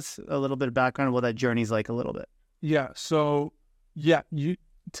 Give us a little bit of background of what that journey's like a little bit. Yeah. So you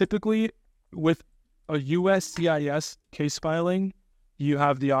typically with a USCIS case filing, you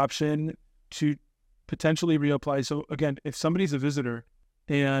have the option to potentially reapply. So again, if somebody's a visitor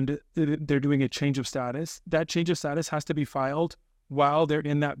and they're doing a change of status, that change of status has to be filed while they're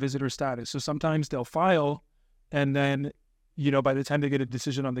in that visitor status. So sometimes they'll file and then, by the time they get a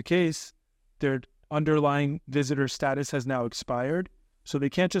decision on the case, their underlying visitor status has now expired. So they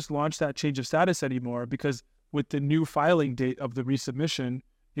can't just launch that change of status anymore because with the new filing date of the resubmission,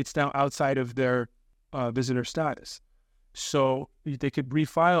 it's now outside of their visitor status. So they could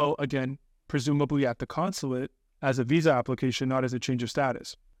refile again, presumably at the consulate as a visa application, not as a change of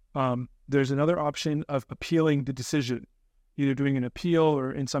status. There's another option of appealing the decision, either doing an appeal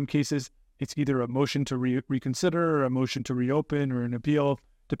or in some cases, it's either a motion to reconsider or a motion to reopen or an appeal,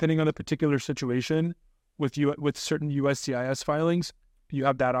 depending on the particular situation. With certain USCIS filings, you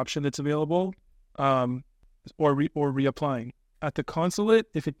have that option that's available, or reapplying. At the consulate,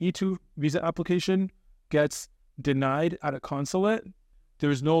 if an E2 visa application gets denied at a consulate,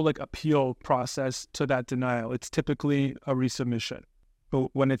 there's no appeal process to that denial. It's typically a resubmission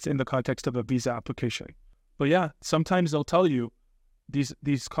when it's in the context of a visa application. But yeah, sometimes they'll tell you,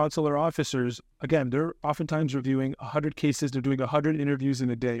 these consular officers, again, they're oftentimes reviewing 100 cases. They're doing 100 interviews in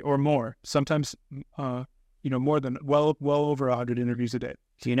a day or more. Sometimes, more than well over 100 interviews a day.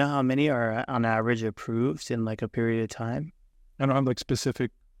 Do you know how many are on average approved in a period of time? I don't have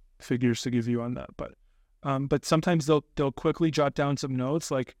specific figures to give you on that, but sometimes they'll quickly jot down some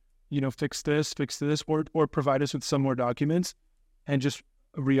notes fix this, or provide us with some more documents and just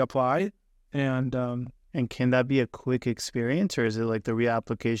reapply. And can that be a quick experience, or is it the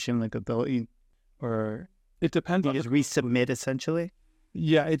reapplication, or it depends on just resubmit essentially?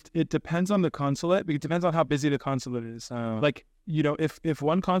 Yeah, it depends on the consulate. It depends on how busy the consulate is. If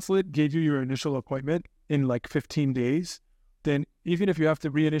one consulate gave you your initial appointment in 15 days, then even if you have to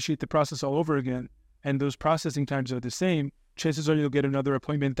reinitiate the process all over again, and those processing times are the same, chances are you'll get another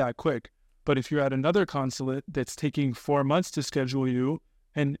appointment that quick. But if you're at another consulate that's taking 4 months to schedule you,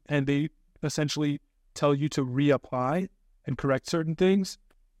 and they essentially tell you to reapply and correct certain things,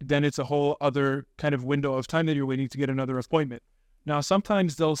 then it's a whole other kind of window of time that you're waiting to get another appointment. Now,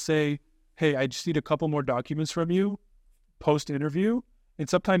 sometimes they'll say, hey, I just need a couple more documents from you post-interview. And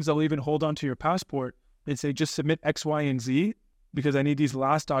sometimes they'll even hold on to your passport and say, just submit X, Y, and Z because I need these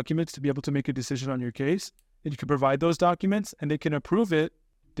last documents to be able to make a decision on your case. And you can provide those documents and they can approve it.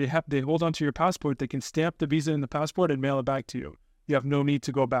 They hold on to your passport. They can stamp the visa in the passport and mail it back to you. You have no need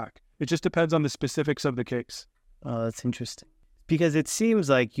to go back. It just depends on the specifics of the case. Oh, that's interesting. Because it seems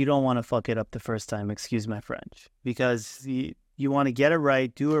like you don't want to fuck it up the first time, excuse my French, because you want to get it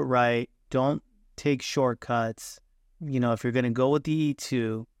right, do it right, don't take shortcuts. If you're going to go with the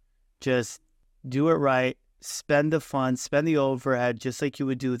E2, just do it right, spend the funds, spend the overhead, just like you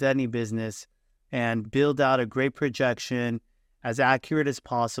would do with any business, and build out a great projection as accurate as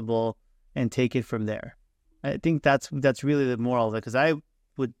possible and take it from there. I think that's really the moral of it, because I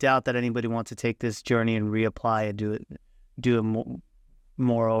would doubt that anybody wants to take this journey and reapply and do it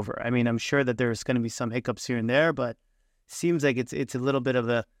more over. I mean, I'm sure that there's going to be some hiccups here and there, but seems like it's a little bit of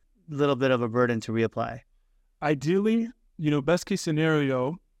a burden to reapply. Ideally, best case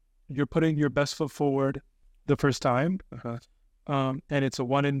scenario, you're putting your best foot forward the first time, and it's a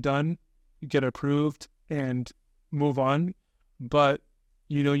one and done. You get approved and move on. But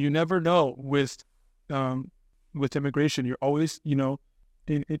you never know with immigration. You're always, to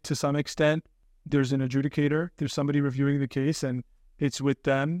some extent, there's an adjudicator, there's somebody reviewing the case, and it's with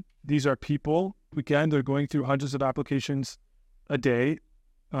them. These are people. Again, they're going through hundreds of applications a day.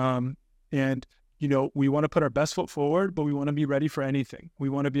 And, we want to put our best foot forward, but we want to be ready for anything. We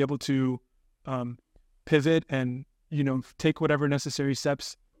want to be able to pivot and, take whatever necessary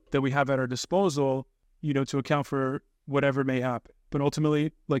steps that we have at our disposal, to account for whatever may happen. But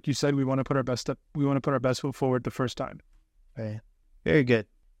ultimately, like you said, we want to put our best foot forward the first time. Right. Very good.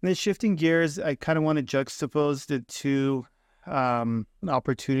 And then shifting gears, I kind of want to juxtapose the two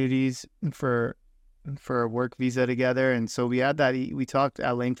opportunities for a work visa together. And so we had that. We talked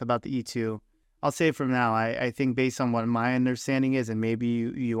at length about the E2. I'll say from now, I think based on what my understanding is, and maybe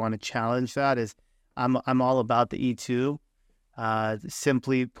you want to challenge that, is I'm all about the E2.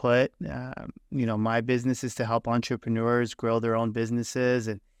 Simply put, my business is to help entrepreneurs grow their own businesses,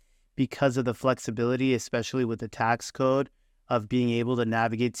 and because of the flexibility, especially with the tax code, of being able to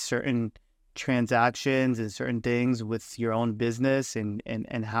navigate certain transactions and certain things with your own business and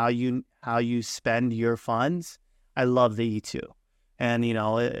how you spend your funds, I love the E2. And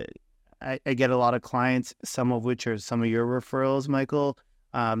I get a lot of clients, some of which are some of your referrals, Michael,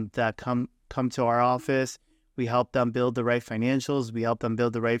 that come to our office. We help them build the right financials, we help them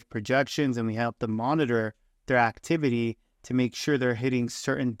build the right projections, and we help them monitor their activity to make sure they're hitting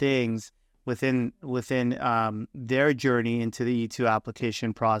certain things within their journey into the E2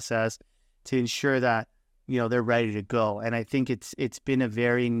 application process to ensure that they're ready to go. And I think it's been a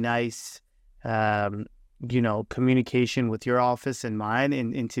very nice communication with your office and mine,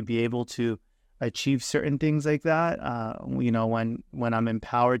 and to be able to achieve certain things like that. When I'm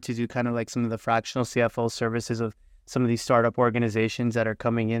empowered to do kind of like some of the fractional CFO services of some of these startup organizations that are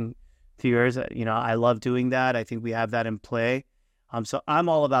coming in to yours, I love doing that. I think we have that in play. So I'm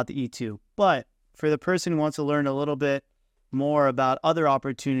all about the E2. But for the person who wants to learn a little bit more about other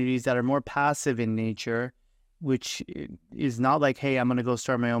opportunities that are more passive in nature, which is not like, hey, I'm going to go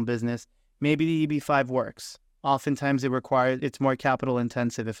start my own business, maybe the EB-5 works. Oftentimes it's more capital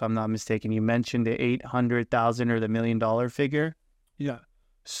intensive, if I'm not mistaken. You mentioned the $800,000 or the $1 million figure. Yeah.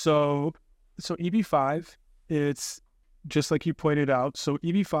 So EB-5, it's just like you pointed out. So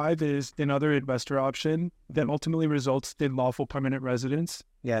EB-5 is another investor option that ultimately results in lawful permanent residence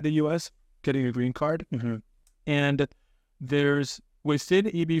in the U.S., getting a green card. Mm-hmm. And within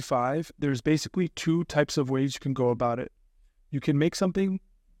EB-5, there's basically two types of ways you can go about it. You can make an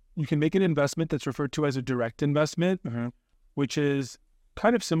investment that's referred to as a direct investment, which is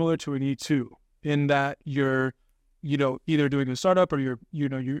kind of similar to an E2 in that you're, either doing a startup or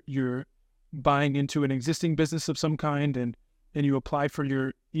you're buying into an existing business of some kind, and you apply for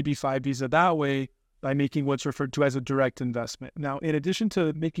your EB-5 visa that way by making what's referred to as a direct investment. Now, in addition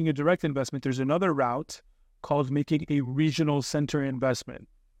to making a direct investment, there's another route called making a regional center investment.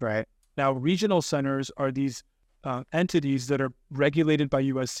 Right. Now, regional centers are these entities that are regulated by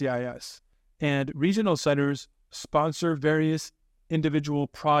USCIS, and regional centers sponsor various individual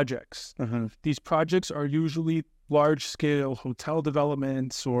projects. These projects are usually large-scale hotel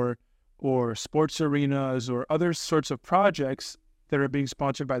developments or sports arenas or other sorts of projects that are being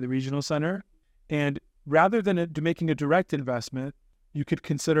sponsored by the regional center. And rather than making a direct investment, you could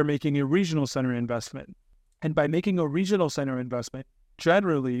consider making a regional center investment. And by making a regional center investment,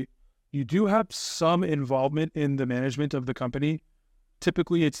 generally, you do have some involvement in the management of the company.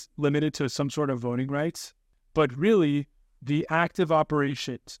 Typically, it's limited to some sort of voting rights. But really, the active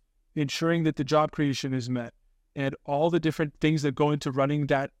operations, ensuring that the job creation is met, and all the different things that go into running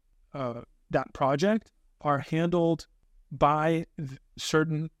that project are handled by a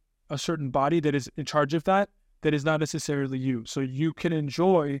certain body that is in charge of that is not necessarily you. So you can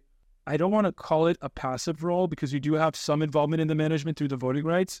enjoy, I don't want to call it a passive role because you do have some involvement in the management through the voting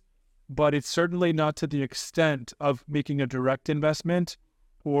rights, but it's certainly not to the extent of making a direct investment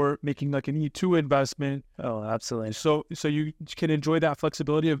or making like an E2 investment. Oh, absolutely. So you can enjoy that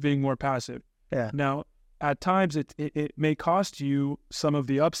flexibility of being more passive. Yeah. Now, at times it may cost you some of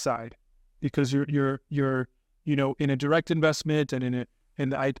the upside because you're in a direct investment and in an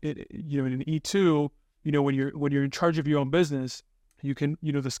E2, when you're in charge of your own business, you can,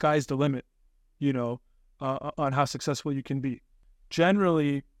 the sky's the limit, on how successful you can be.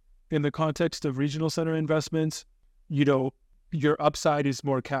 Generally, in the context of regional center investments, your upside is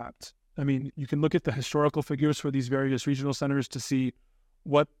more capped. I mean, you can look at the historical figures for these various regional centers to see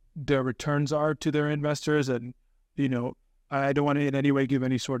what their returns are to their investors. And, I don't want to in any way give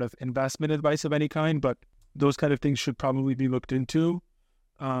any sort of investment advice of any kind, but those kind of things should probably be looked into.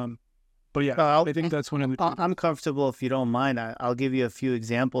 But yeah, I think that's one of the... I'm comfortable, if you don't mind. I'll give you a few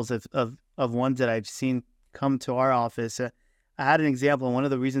examples of ones that I've seen come to our office. I had an example, and one of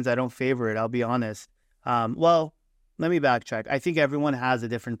the reasons I don't favor it, I'll be honest. Let me backtrack. I think everyone has a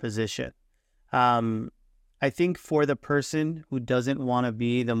different position. I think for the person who doesn't want to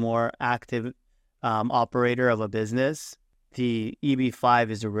be the more active operator of a business, the EB5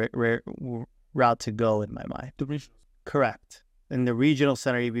 is a route to go in my mind. The regional. Correct. In the regional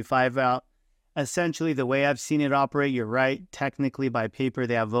center EB5 route, essentially the way I've seen it operate, you're right. Technically, by paper,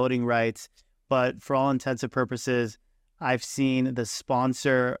 they have voting rights. But for all intents and purposes, I've seen the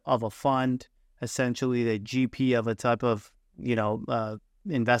sponsor of a fund, essentially the GP of a type of,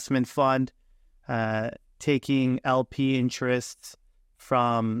 investment fund, taking LP interests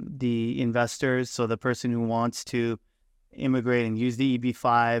from the investors. So the person who wants to immigrate and use the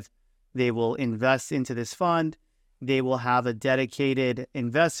EB5, they will invest into this fund. They will have a dedicated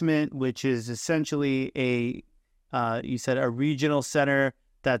investment, which is essentially you said a regional center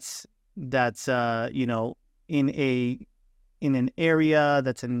that's in an area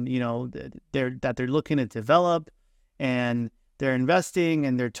that's they're looking to develop, and they're investing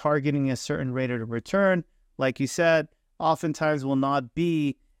and they're targeting a certain rate of return. Like you said, oftentimes will not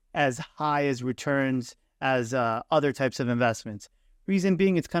be as high as returns as other types of investments. Reason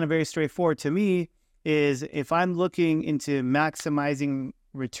being, it's kind of very straightforward to me, is if I'm looking into maximizing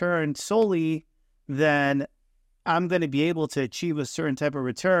return solely, then I'm going to be able to achieve a certain type of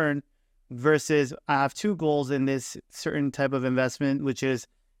return versus I have two goals in this certain type of investment, which is,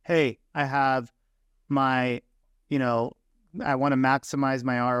 hey, I have my, I want to maximize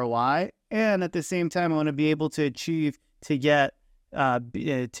my ROI. And at the same time, I want to be able to achieve to get,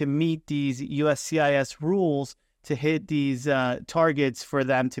 to meet these USCIS rules to hit these targets for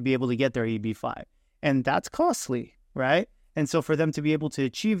them to be able to get their EB5. And that's costly, right? And so for them to be able to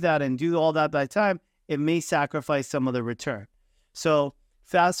achieve that and do all that by time, it may sacrifice some of the return. So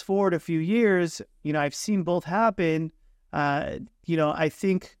fast forward a few years, I've seen both happen. I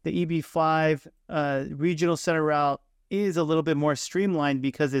think the EB5 regional center route is a little bit more streamlined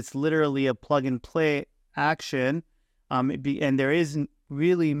because it's literally a plug and play action. And there isn't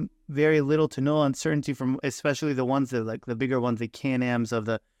really very little to no uncertainty from, especially the ones that like the bigger ones, the Can-Ams of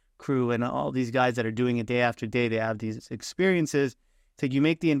the crew and all these guys that are doing it day after day. They have these experiences. So you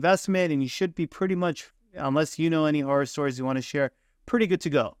make the investment and you should be pretty much, unless you know any horror stories you want to share, pretty good to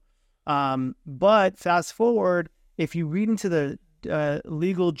go. But fast forward, if you read into the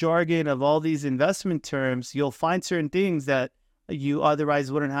legal jargon of all these investment terms, you'll find certain things that you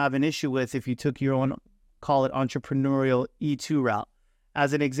otherwise wouldn't have an issue with if you took your own, call it entrepreneurial E2 route.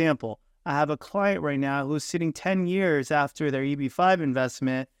 As an example, I have a client right now who's sitting 10 years after their EB5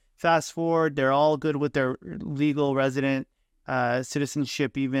 investment. Fast forward, they're all good with their legal resident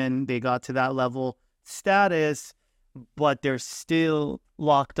citizenship, even they got to that level status, but they're still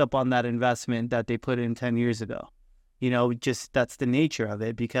locked up on that investment that they put in 10 years ago. Just that's the nature of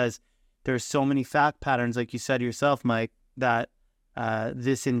it, because there's so many fact patterns, like you said yourself, Mike, that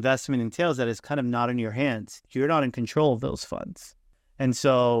this investment entails that is kind of not in your hands. You're not in control of those funds. And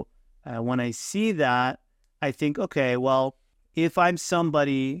so when I see that, I think, okay, well, if I'm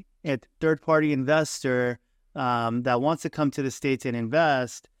somebody, a third-party investor that wants to come to the States and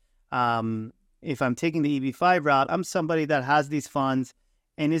invest, if I'm taking the EB5 route, I'm somebody that has these funds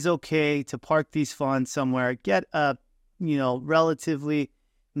and is okay to park these funds somewhere, get a, relatively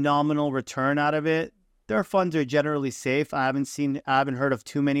nominal return out of it. Their funds are generally safe. I haven't heard of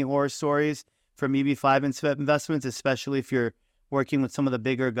too many horror stories from EB5 investments, especially if you're working with some of the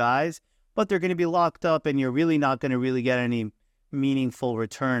bigger guys, but they're going to be locked up and you're really not going to really get any meaningful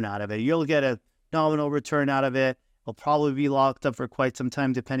return out of it. You'll get a nominal return out of it. It'll probably be locked up for quite some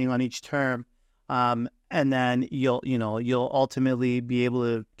time, depending on each term. And then you'll ultimately be able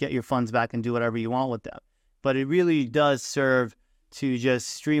to get your funds back and do whatever you want with them. But it really does serve to just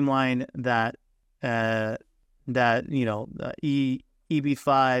streamline that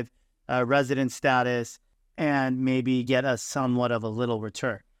EB5 resident status and maybe get a somewhat of a little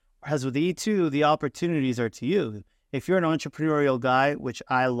return. Whereas with the E2, the opportunities are to you. If you're an entrepreneurial guy, which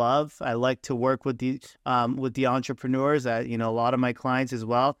I love, I like to work with the entrepreneurs. A lot of my clients as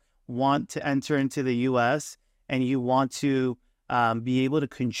well want to enter into the U.S. and you want to be able to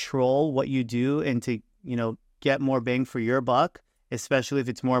control what you do and to get more bang for your buck, especially if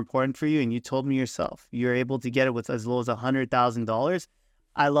it's more important for you. And you told me yourself, you're able to get it with as low as $100,000.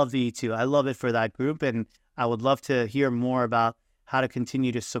 I love the E2. I love it for that group. And I would love to hear more about how to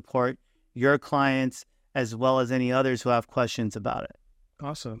continue to support your clients as well as any others who have questions about it.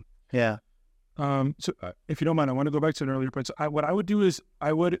 Awesome. Yeah. So if you don't mind, I want to go back to an earlier point. So what I would do is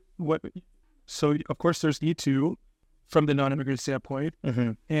so of course there's E2 from the non-immigrant standpoint.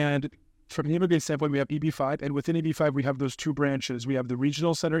 Mm-hmm. And from the immigrant standpoint, we have EB5, and within EB5, we have those two branches. We have the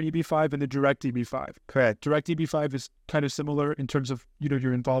regional center EB5 and the direct EB5. Correct. Direct EB5 is kind of similar in terms of,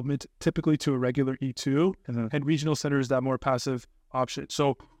 your involvement typically to a regular E2, Mm-hmm. and regional center is that more passive option.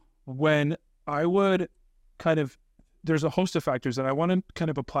 So when I would there's a host of factors, and I want to kind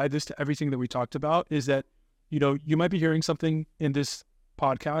of apply this to everything that we talked about, is that, you might be hearing something in this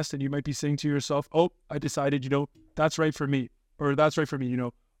podcast and you might be saying to yourself, oh, I decided, that's right for me, or that's right for me,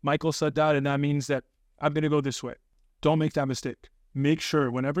 Michael said that, and that means that I'm going to go this way. Don't make that mistake. Make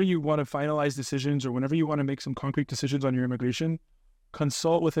sure whenever you want to finalize decisions or whenever you want to make some concrete decisions on your immigration,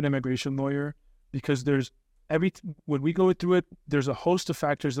 consult with an immigration lawyer, because when we go through it, there's a host of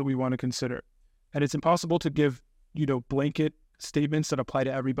factors that we want to consider. And it's impossible to give, blanket statements that apply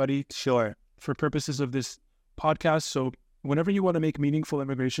to everybody. Sure. For purposes of this podcast. So whenever you want to make meaningful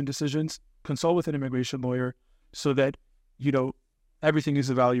immigration decisions, consult with an immigration lawyer so that, everything is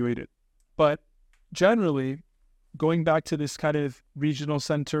evaluated. But generally, going back to this kind of regional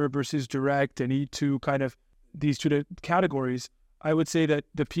center versus direct and E2 kind of these two categories, I would say that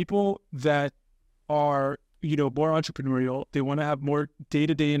the people that are, more entrepreneurial, they want to have more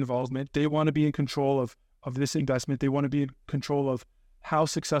day-to-day involvement. They want to be in control of this investment. They want to be in control of how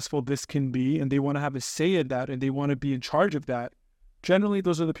successful this can be, and they want to have a say in that, and they want to be in charge of that. Generally,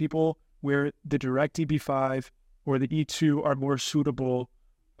 those are the people where the direct EB5 or the E2 are more suitable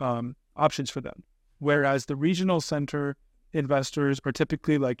options for them. Whereas the regional center investors are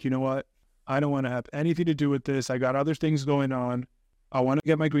typically like, you know what, I don't want to have anything to do with this. I got other things going on. I want to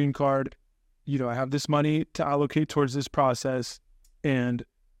get my green card. I have this money to allocate towards this process, and,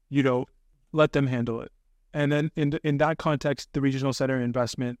 let them handle it. And then in that context, the regional center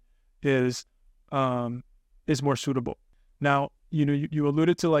investment is more suitable. Now, you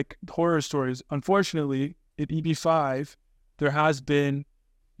alluded to like horror stories. Unfortunately, at EB5, there has been,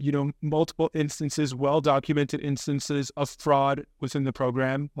 multiple instances, well-documented instances of fraud within the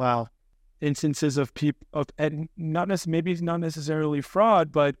program. Wow. Instances of and not necessarily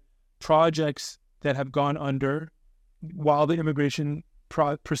fraud, but projects that have gone under while the immigration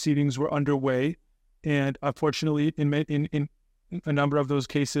proceedings were underway. And unfortunately, in a number of those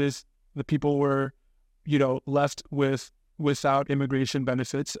cases, the people were, left without immigration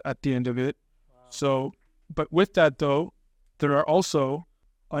benefits at the end of it. Wow. So, but with that though, there are also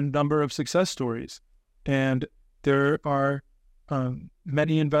a number of success stories, and there are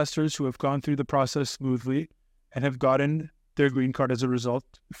many investors who have gone through the process smoothly and have gotten their green card as a result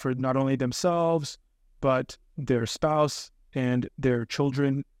for not only themselves, but their spouse and their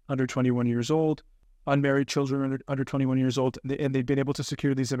children under 21 years old, unmarried children under 21 years old, and they've been able to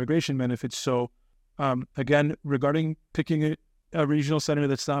secure these immigration benefits. So again, regarding picking a regional center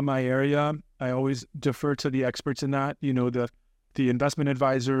that's not my area, I always defer to the experts in that, the investment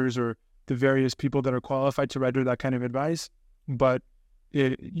advisors or the various people that are qualified to render that kind of advice. But,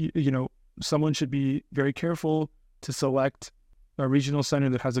 someone should be very careful to select a regional center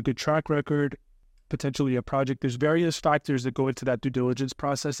that has a good track record, potentially a project. There's various factors that go into that due diligence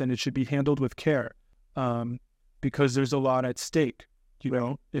process, and it should be handled with care because there's a lot at stake.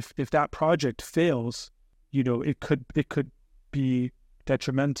 If that project fails, it could be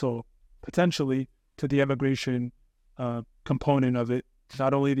detrimental potentially to the immigration component of it,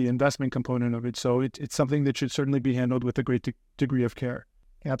 not only the investment component of it. So it's something that should certainly be handled with a great degree of care.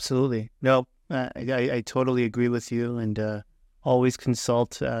 Absolutely. No, I totally agree with you, and always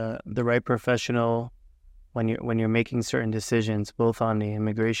consult the right professional when you're making certain decisions, both on the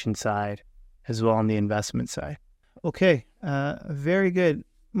immigration side as well on the investment side. Okay, very good,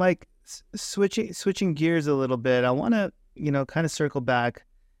 Mike. Switching gears a little bit, I want to kind of circle back.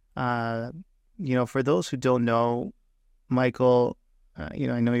 For those who don't know, Michael, I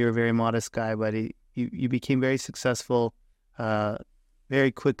know you're a very modest guy, but you became very successful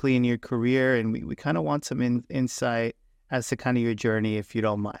very quickly in your career, and we kind of want some insight as to kind of your journey, if you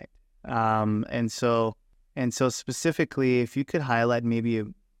don't mind. And so specifically, if you could highlight maybe a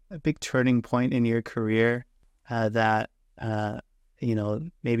big turning point in your career that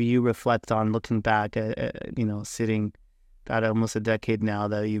maybe you reflect on looking back at sitting about almost a decade now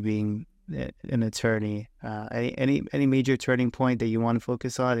that you being an attorney. Any major turning point that you want to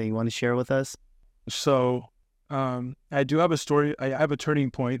focus on and you want to share with us? So I do have a story. I have a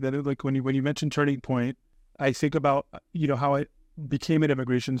turning point that, like, when you mentioned turning point, I think about how I became an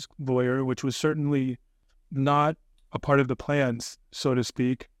immigration lawyer, which was certainly not a part of the plans, so to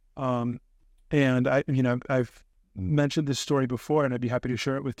speak. And I've mentioned this story before, and I'd be happy to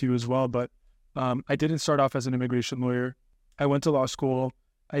share it with you as well. But I didn't start off as an immigration lawyer. I went to law school.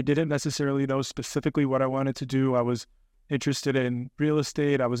 I didn't necessarily know specifically what I wanted to do. I was interested in real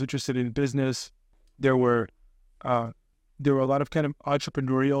estate. I was interested in business. There were a lot of kind of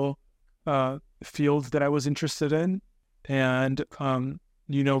entrepreneurial fields that I was interested in. And,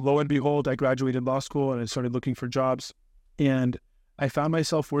 lo and behold, I graduated law school and I started looking for jobs. And I found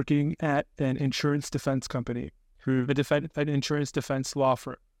myself working at an insurance defense company, an insurance defense law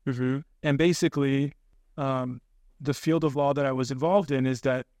firm. Mm-hmm. And basically, the field of law that I was involved in is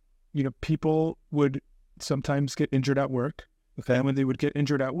that, people would sometimes get injured at work. Okay. And when they would get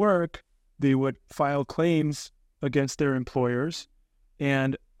injured at work, they would file claims against their employers.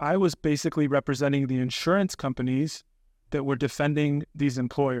 And I was basically representing the insurance companies that were defending these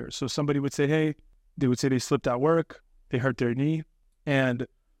employers. So somebody would say, they would say they slipped at work, they hurt their knee, and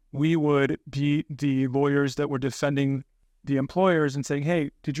we would be the lawyers that were defending the employers and saying,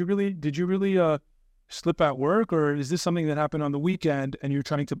 hey, did you really slip at work, or is this something that happened on the weekend and you're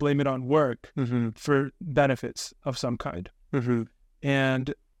trying to blame it on work for benefits of some kind? Mm-hmm.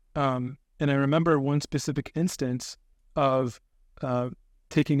 And I remember one specific instance of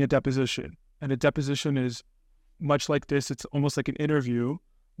taking a deposition. And a deposition is much like this. It's almost like an interview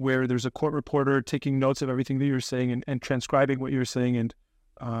where there's a court reporter taking notes of everything that you're saying and transcribing what you're saying.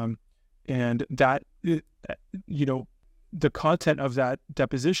 And that, the content of that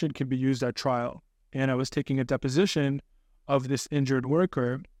deposition can be used at trial. And I was taking a deposition of this injured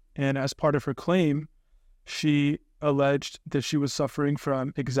worker. And as part of her claim, she alleged that she was suffering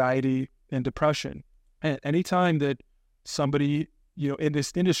from anxiety and depression. And anytime that somebody, in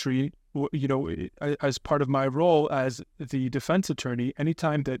this industry, as part of my role as the defense attorney,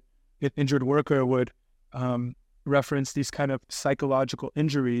 anytime that an injured worker would reference these kind of psychological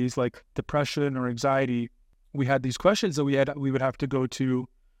injuries like depression or anxiety, we had these questions that we would have to go to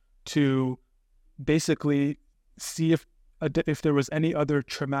basically see if there was any other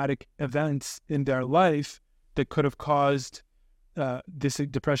traumatic events in their life that could have caused this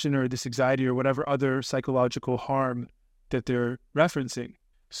depression or this anxiety or whatever other psychological harm that they're referencing.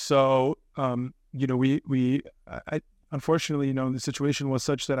 So, I unfortunately, the situation was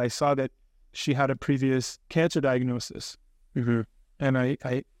such that I saw that she had a previous cancer diagnosis. Mm-hmm. And I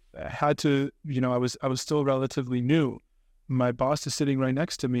had to, I was still relatively new. My boss is sitting right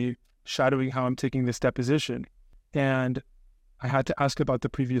next to me, shadowing how I'm taking this deposition. And I had to ask about the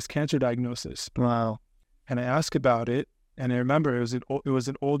previous cancer diagnosis. Wow. And I asked about it. And I remember it was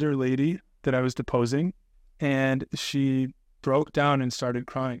an older lady that I was deposing, and she broke down and started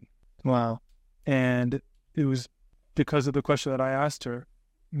crying. Wow. And it was because of the question that I asked her,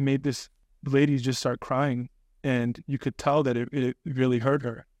 made this lady just start crying. And you could tell that it really hurt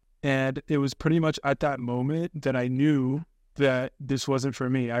her. And it was pretty much at that moment that I knew that this wasn't for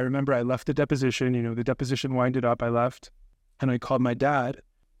me. I remember I left the deposition, the deposition winded up, I left, and I called my dad,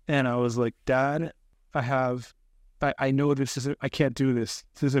 and I was like, Dad, I know this isn't, I can't do this.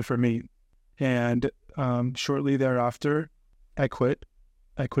 This isn't for me. And shortly thereafter, I quit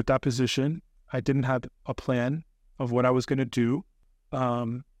that position. I didn't have a plan of what I was going to do.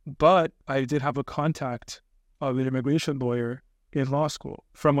 But I did have a contact of an immigration lawyer in law school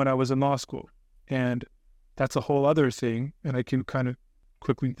from when I was in law school. And that's a whole other thing. And I can kind of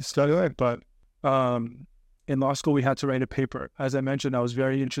quickly study it. But in law school, we had to write a paper. As I mentioned, I was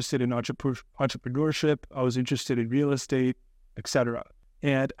very interested in entrepreneurship. I was interested in real estate, etc.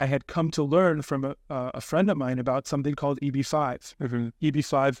 And I had come to learn from a friend of mine about something called EB-5. Mm-hmm.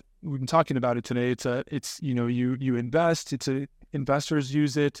 EB-5, we've been talking about it today. You invest. Investors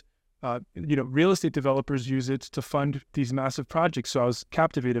use it. Real estate developers use it to fund these massive projects. So I was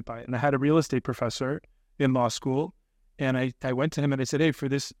captivated by it. And I had a real estate professor in law school. And I went to him and I said, hey, for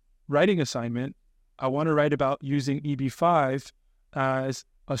this writing assignment, I want to write about using EB-5 as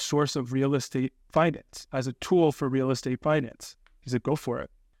a source of real estate finance, as a tool for real estate finance. He said, go for it.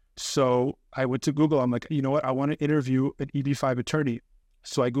 So I went to Google. I'm like, you know what? I want to interview an EB-5 attorney.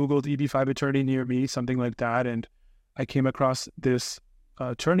 So I Googled EB-5 attorney near me, something like that. And I came across this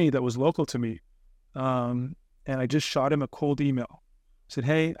attorney that was local to me. And I just shot him a cold email. Said,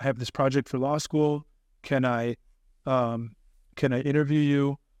 hey, I have this project for law school. Can I interview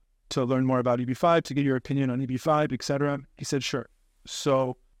you to learn more about EB-5, to get your opinion on EB-5, etc.? He said, sure.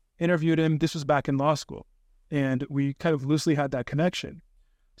 So interviewed him. This was back in law school. And we kind of loosely had that connection.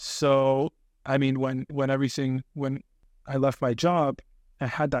 So, I mean, when I left my job, I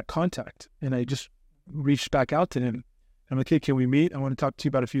had that contact and I just reached back out to him. I'm like, hey, can we meet? I want to talk to you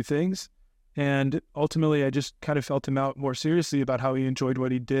about a few things. And ultimately, I just kind of felt him out more seriously about how he enjoyed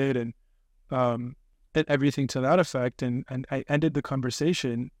what he did and everything to that effect. And I ended the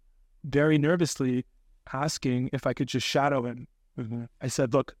conversation very nervously asking if I could just shadow him. Mm-hmm. I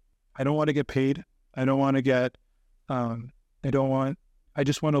said, look, I don't want to get paid. I don't want to get, I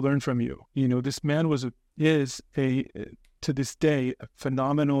just want to learn from you. You know, this man is to this day, a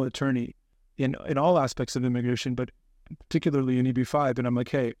phenomenal attorney in all aspects of immigration, but particularly in EB-5. And I'm like,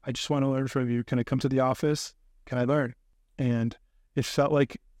 hey, I just want to learn from you. Can I come to the office? Can I learn? And it felt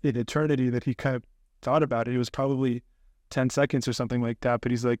like an eternity that he kind of thought about it. It was probably 10 seconds or something like that.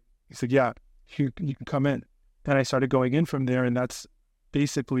 But he said, yeah, you can come in. And I started going in from there. And that's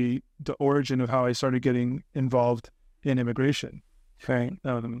basically the origin of how I started getting involved in immigration. Right.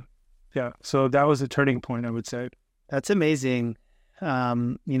 Yeah. So that was a turning point, I would say. That's amazing.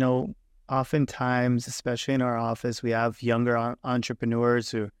 Oftentimes, especially in our office, we have younger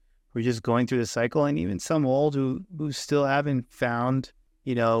entrepreneurs who are just going through the cycle, and even some old who still haven't found,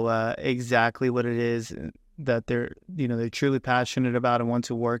 exactly what it is that they're truly passionate about and want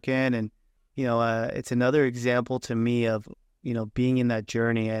to work in. And, it's another example to me of, being in that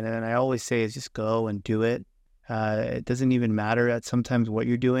journey. And I always say is just go and do it. It doesn't even matter at sometimes what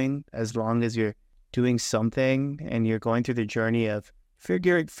you're doing, as long as you're doing something and you're going through the journey of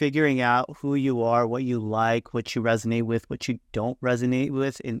figuring out who you are, what you like, what you resonate with, what you don't resonate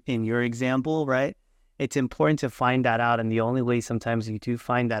with in your example, right? It's important to find that out. And the only way sometimes you do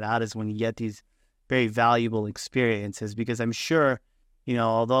find that out is when you get these very valuable experiences, because I'm sure,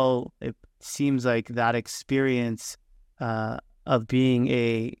 although it seems like that experience of being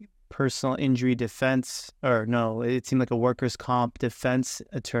a personal injury defense, it seemed like a workers' comp defense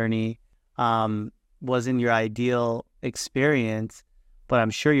attorney wasn't your ideal experience, but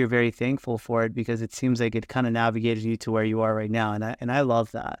I'm sure you're very thankful for it, because it seems like it kind of navigated you to where you are right now. And I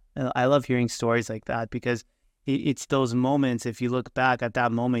love that. I love hearing stories like that, because it's those moments, if you look back at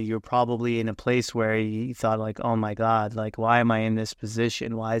that moment, you're probably in a place where you thought like, oh my God, like, why am I in this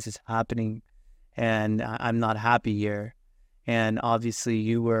position? Why is this happening? And I'm not happy here. And obviously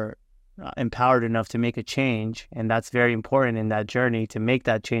you were empowered enough to make a change. And that's very important in that journey, to make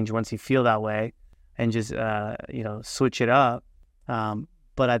that change once you feel that way and just, switch it up.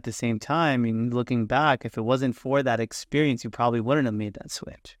 But at the same time, looking back, if it wasn't for that experience, you probably wouldn't have made that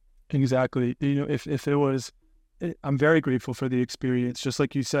switch. Exactly. If it was, I'm very grateful for the experience, just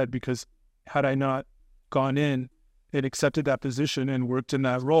like you said, because had I not gone in and accepted that position and worked in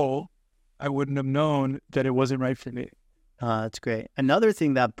that role, I wouldn't have known that it wasn't right for me. That's great. Another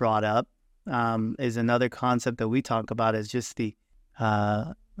thing that brought up is another concept that we talk about, is just the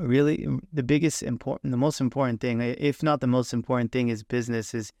really the most important thing, if not the most important thing, is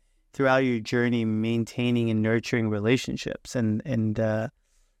business, is throughout your journey maintaining and nurturing relationships. And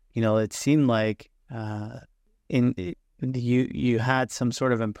it seemed like you had some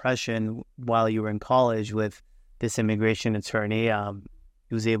sort of impression while you were in college with this immigration attorney.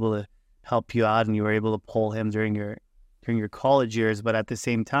 He was able to help you out, and you were able to pull him during your college years. But at the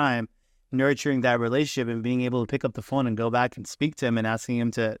same time, nurturing that relationship and being able to pick up the phone and go back and speak to him and asking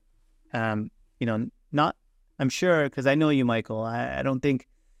him to, I'm sure, because I know you, Michael, I don't think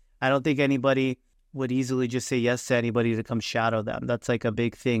anybody would easily just say yes to anybody to come shadow them. That's like a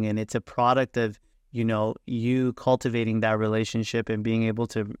big thing. And it's a product of, you cultivating that relationship and being able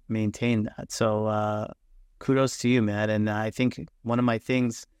to maintain that. So kudos to you, man. And I think one of my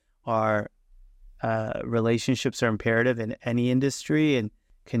things are relationships are imperative in any industry, and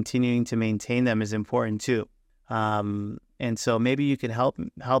continuing to maintain them is important too. And so maybe you can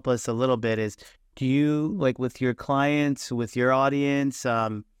help us a little bit. Is, do you, like, with your clients, with your audience,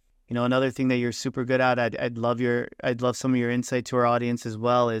 another thing that you're super good at, I'd love some of your insight to our audience as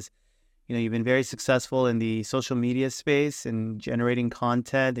well, is, you've been very successful in the social media space and generating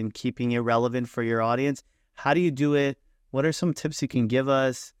content and keeping it relevant for your audience. How do you do it? What are some tips you can give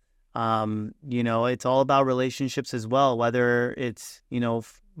us? It's all about relationships as well, whether it's,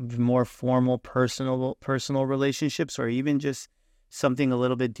 more formal, personal relationships, or even just something a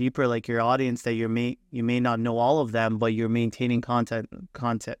little bit deeper, like your audience, that you may not know all of them, but you're maintaining contact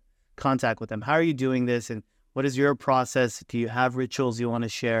with them. How are you doing this, and what is your process? Do you have rituals you want to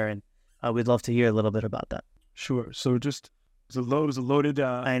share? And we'd love to hear a little bit about that. Sure. So just it was a loaded.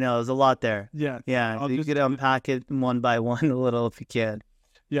 I know there's a lot there. Yeah. Yeah. You could unpack it one by one a little if you can.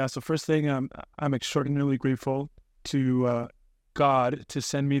 Yeah. So first thing, I'm extraordinarily grateful to God to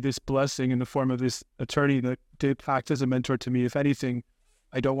send me this blessing in the form of this attorney that did act as a mentor to me. If anything,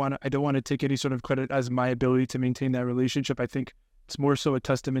 I don't want to take any sort of credit as my ability to maintain that relationship. I think it's more so a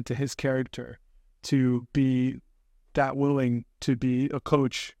testament to his character to be that willing to be a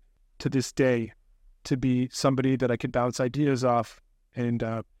coach to this day, to be somebody that I could bounce ideas off, and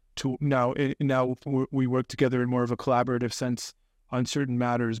to now we work together in more of a collaborative sense on certain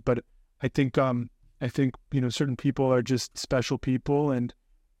matters. But I think certain people are just special people, and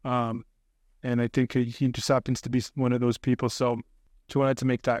I think he just happens to be one of those people. So I wanted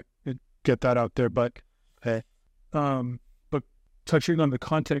to get that out there. But okay. But touching on the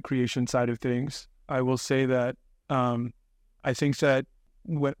content creation side of things, I will say that I think that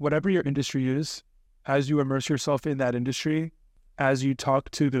whatever your industry is, as you immerse yourself in that industry, as you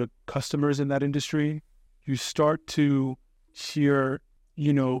talk to the customers in that industry, you start to hear,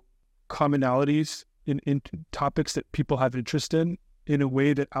 commonalities in topics that people have interest in a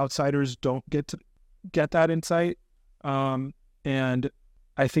way that outsiders don't get that insight. And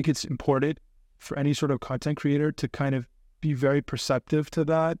I think it's important for any sort of content creator to kind of be very perceptive to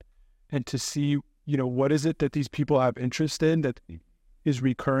that, and to see, what is it that these people have interest in that is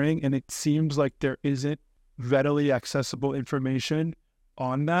recurring. And it seems like there isn't readily accessible information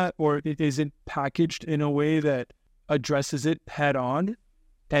on that, or it isn't packaged in a way that addresses it head on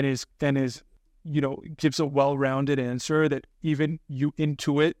and is gives a well-rounded answer that even you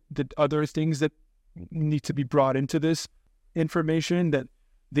intuit the other things that need to be brought into this information that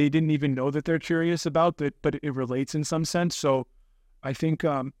they didn't even know that they're curious about, but it relates in some sense. So I think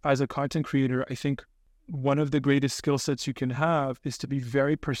as a content creator, I think one of the greatest skill sets you can have is to be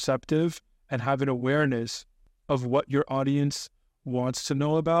very perceptive and have an awareness of what your audience wants to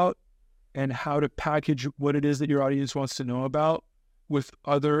know about, and how to package what it is that your audience wants to know about with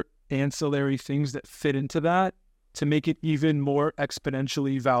other ancillary things that fit into that to make it even more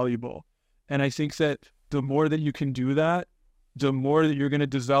exponentially valuable. And I think that the more that you can do that, the more that you're going to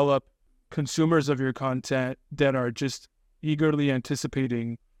develop consumers of your content that are just eagerly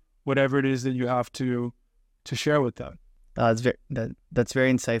anticipating whatever it is that you have to share with them. That's very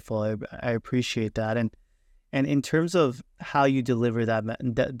insightful. I appreciate that. And in terms of how you deliver that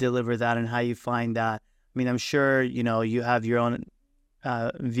and how you find that, I mean, I'm sure, you have your own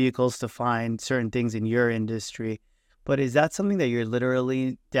vehicles to find certain things in your industry, but is that something that you're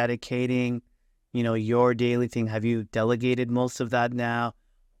literally dedicating, your daily thing? Have you delegated most of that now?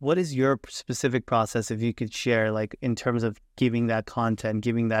 What is your specific process, if you could share, like in terms of giving that content,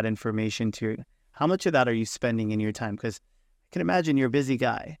 giving that information to how much of that are you spending in your time? Because I can imagine you're a busy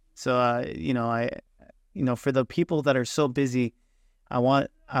guy. So, for the people that are so busy, I want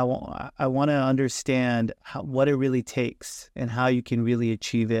to understand what it really takes and how you can really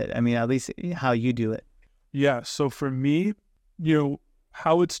achieve it. I mean, at least how you do it. Yeah. So for me,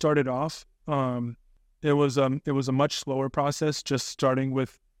 how it started off, it was a much slower process, just starting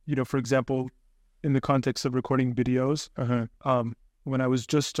with, for example, in the context of recording videos. When I was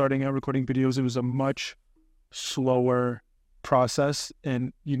just starting out recording videos, it was a much slower process,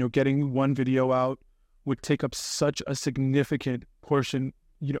 and, getting one video out would take up such a significant portion,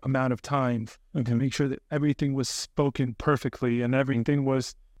 amount of time to make sure that everything was spoken perfectly and everything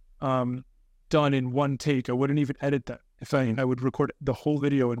was done in one take. I wouldn't even edit that. I would record the whole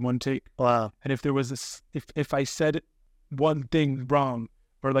video in one take. Wow. And if there was if I said one thing wrong,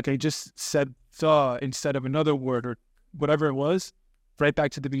 or like I just said the instead of another word or whatever it was, right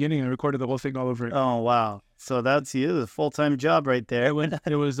back to the beginning, I recorded the whole thing all over again. Oh, wow. So that's a full-time job right there.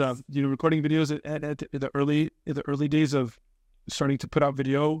 It was recording videos at the early days of starting to put out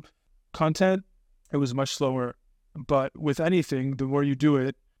video content. It was much slower, but with anything, the more you do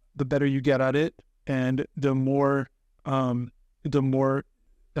it, the better you get at it, and the more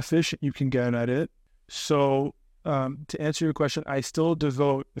efficient you can get at it. So to answer your question, I still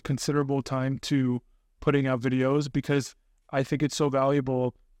devote a considerable time to putting out videos because I think it's so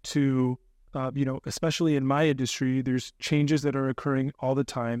valuable to, especially in my industry, there's changes that are occurring all the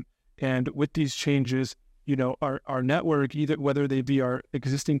time. And with these changes, our network, either whether they be our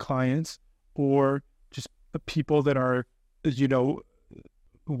existing clients or just people that are,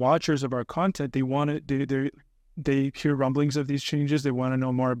 watchers of our content, they hear rumblings of these changes. They want to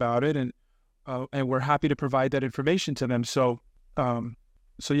know more about it. And we're happy to provide that information to them. So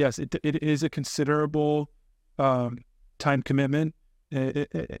So yes, it is a considerable time commitment.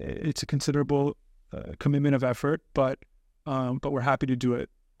 It's a considerable commitment of effort, but we're happy to do it.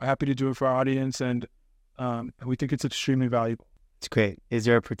 We're happy to do it for our audience, and we think it's extremely valuable. It's great. Is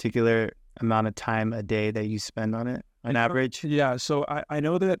there a particular amount of time a day that you spend on it on average? Yeah. So I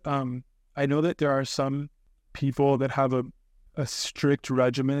know that there are some people that have a strict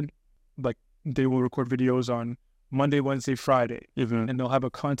regimen, like they will record videos on Monday, Wednesday, Friday, and they'll have a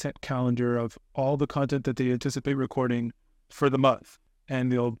content calendar of all the content that they anticipate recording for the month,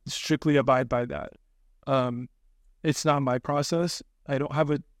 and they'll strictly abide by that. It's not my process. I don't have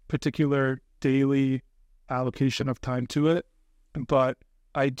a particular daily allocation of time to it, but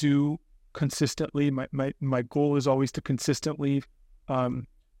I do consistently, my goal is always to consistently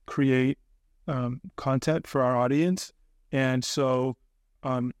create content for our audience. And so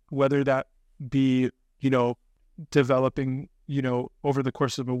whether that be, developing, over the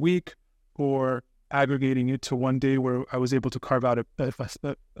course of a week, or aggregating it to one day where I was able to carve out a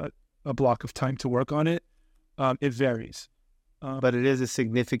block of time to work on it, it varies. But it is a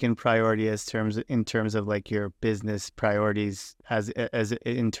significant priority in terms of like your business priorities as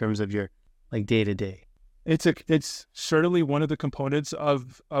in terms of your like day to day. It's certainly one of the components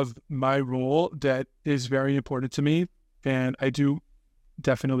of my role that is very important to me, and I do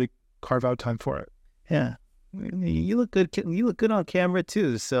definitely carve out time for it. Yeah, you look good. You look good on camera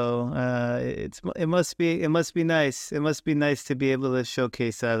too. So it must be nice. It must be nice to be able to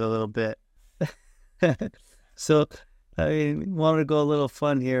showcase that a little bit. So. I mean, want to go a little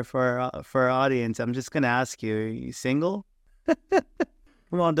fun here for our audience. I'm just gonna ask you: are you single?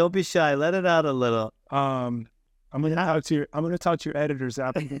 Come on, don't be shy. Let it out a little. I'm gonna talk to your editors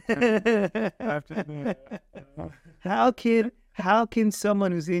after. How can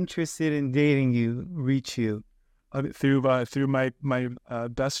someone who's interested in dating you reach you? Through my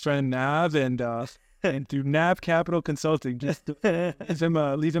best friend Nav and through Nav Capital Consulting. Just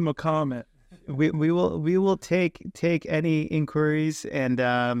leave him a comment. We will take any inquiries, and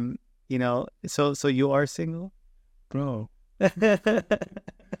so you are single, bro.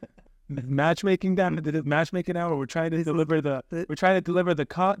 matchmaking hour. We're trying to deliver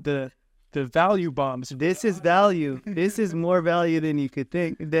the value bombs. This is value. This is more value than you could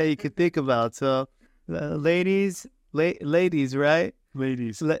think about. So ladies, right?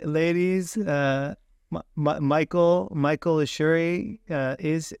 Ladies. Michael Ashoori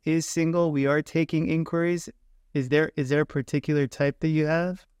is single. We are taking inquiries. Is there a particular type that you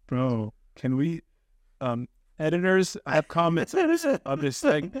have? Bro, can we editors have comments on this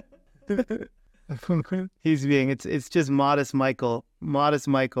thing? He's being it's just modest Michael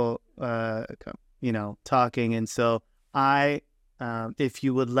talking. And so I if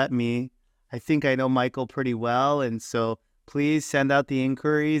you would let me, I think I know Michael pretty well, and so please send out the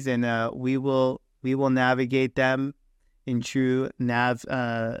inquiries, and we will navigate them in true Nav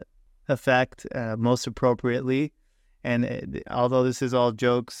effect most appropriately. And although this is all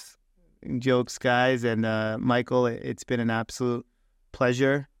jokes, guys, and Michael, it's been an absolute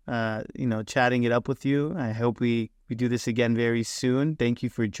pleasure, chatting it up with you. I hope we do this again very soon. Thank you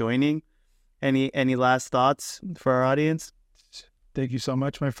for joining. Any last thoughts for our audience? Thank you so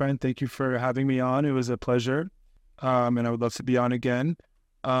much, my friend. Thank you for having me on. It was a pleasure, and I would love to be on again.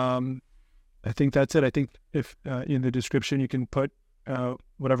 I think that's it. I think if in the description you can put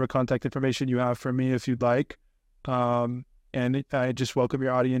whatever contact information you have for me if you'd like. And I just welcome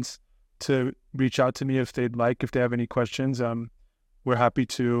your audience to reach out to me if they have any questions. We're happy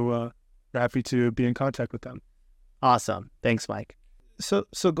to be in contact with them. Awesome. Thanks, Mike. So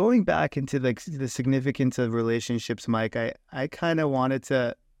going back into the significance of relationships, Mike, I kind of wanted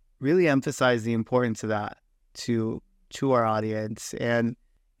to really emphasize the importance of that to our audience. And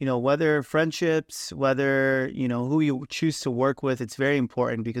whether friendships, whether, who you choose to work with, it's very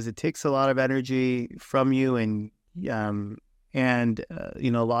important because it takes a lot of energy from you and a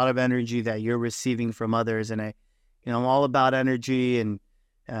lot of energy that you're receiving from others. And I'm all about energy and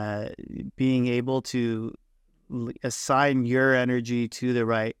being able to assign your energy to the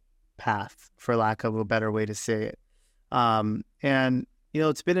right path, for lack of a better way to say it.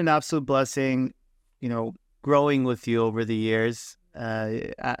 It's been an absolute blessing, growing with you over the years.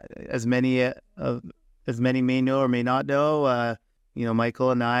 As many may know or may not know,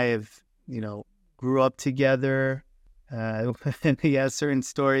 Michael and I have, grew up together. And he has certain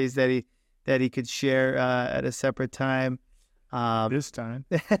stories that he could share at a separate time. This time.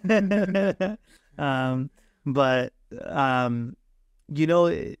 But the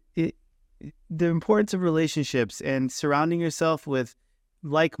importance of relationships and surrounding yourself with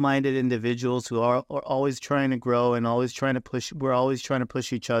like-minded individuals who are always trying to grow and always trying to push. We're always trying to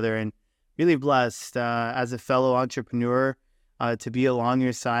push each other, and really blessed as a fellow entrepreneur to be along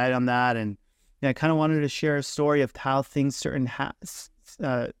your side on that. And I kind of wanted to share a story of how things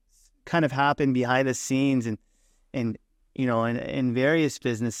kind of happen behind the scenes and in various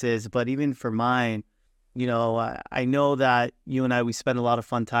businesses, but even for mine, I know that you and I, we spent a lot of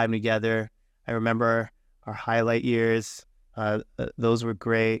fun time together. I remember our highlight years. Those were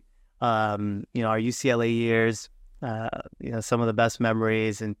great. Our UCLA years, some of the best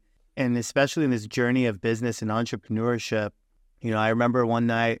memories, and especially in this journey of business and entrepreneurship. I remember one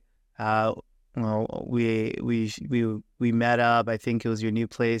night, we met up. I think it was your new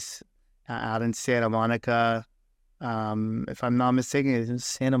place out in Santa Monica. If I'm not mistaken, it was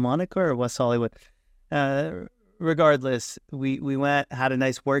Santa Monica or West Hollywood. Regardless, we went, had a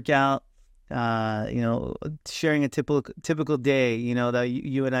nice workout. Sharing a typical day, that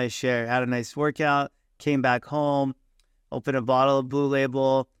you and I share. Had a nice workout, came back home, opened a bottle of Blue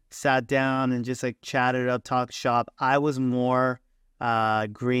Label, sat down and just like chatted up, talked shop. I was more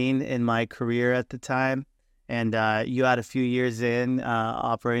green in my career at the time, and you had a few years in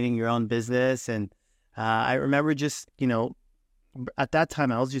operating your own business. And I remember just, at that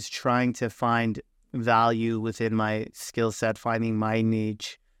time, I was just trying to find value within my skill set, finding my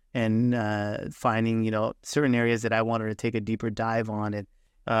niche, and finding, certain areas that I wanted to take a deeper dive on. And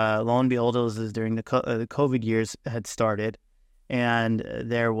lo and behold, it was during the COVID years had started, and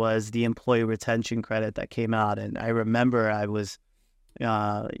there was the employee retention credit that came out. And I remember I was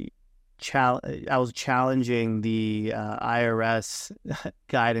challenging the IRS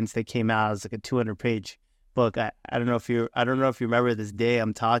guidance that came out. It was like a 200-page book. I don't know if you remember this day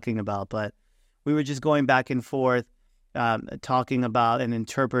I'm talking about, but we were just going back and forth, talking about and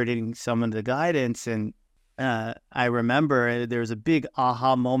interpreting some of the guidance. And I remember there was a big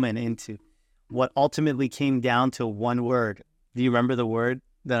aha moment into what ultimately came down to one word. Do you remember the word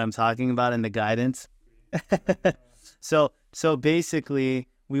that I'm talking about in the guidance? So basically,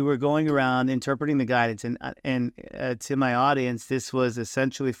 we were going around interpreting the guidance, and to my audience, this was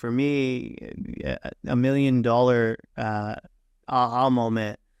essentially for me $1 million aha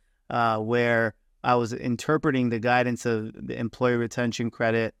moment, where I was interpreting the guidance of the employee retention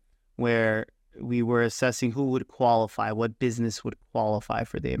credit, where we were assessing who would qualify, what business would qualify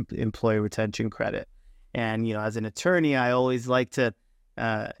for the employee retention credit. And, as an attorney, I always like to,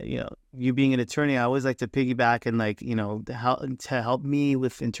 you being an attorney, I always like to piggyback and to help me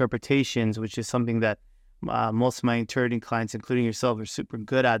with interpretations, which is something that most of my attorney clients, including yourself, are super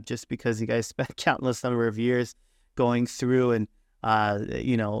good at, just because you guys spent countless number of years going through and,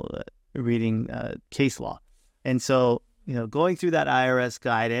 reading case law. And so, going through that IRS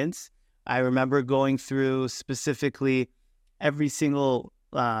guidance, I remember going through specifically every single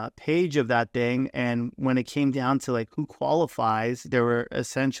page of that thing. And when it came down to like who qualifies, there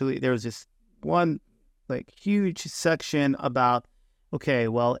was this one like huge section about, okay,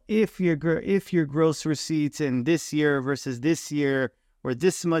 well, if your gross receipts in this year versus this year were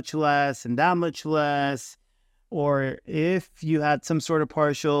this much less and that much less, or if you had some sort of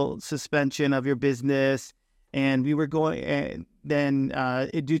partial suspension of your business and we were going, and then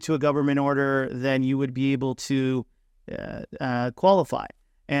due to a government order, then you would be able to qualify.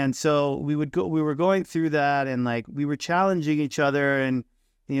 And so we were going through that, and like we were challenging each other, and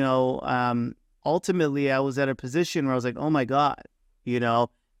ultimately I was at a position where I was like, oh my God,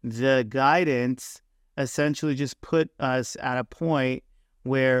 the guidance essentially just put us at a point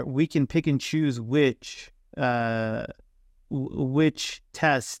where we can pick and choose which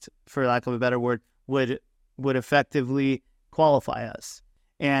test, for lack of a better word, would effectively qualify us.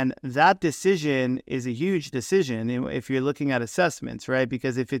 And that decision is a huge decision if you're looking at assessments, right?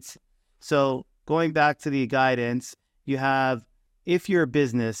 Because so going back to the guidance, you have, if you're a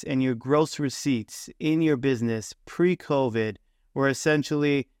business and your gross receipts in your business pre-COVID were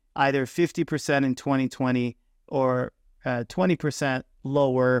essentially either 50% in 2020 or 20%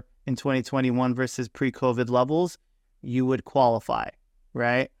 lower in 2021 versus pre-COVID levels, you would qualify,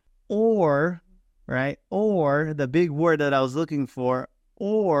 right? Or the big word that I was looking for,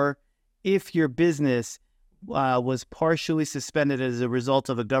 or if your business was partially suspended as a result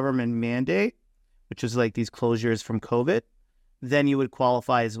of a government mandate, which was like these closures from COVID, then you would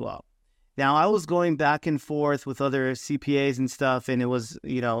qualify as well. Now, I was going back and forth with other CPAs and stuff, and it was,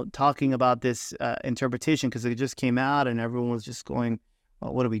 talking about this interpretation, because it just came out and everyone was just going,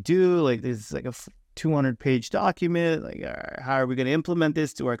 well, what do we do? Like, there's like a 200-page document. Like, how are we going to implement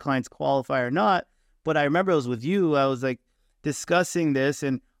this? Do our clients qualify or not? But I remember it was with you. I was like discussing this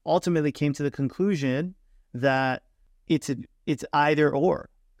and ultimately came to the conclusion that it's it's either or.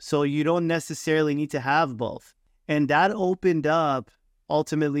 So you don't necessarily need to have both. And that opened up,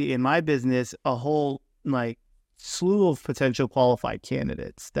 ultimately in my business, a whole like slew of potential qualified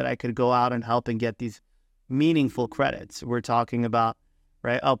candidates that I could go out and help and get these meaningful credits. We're talking about,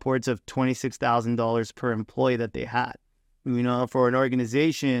 right, upwards of $26,000 per employee that they had. For an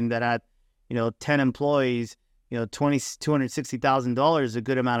organization that had, 10 employees, $260,000 is a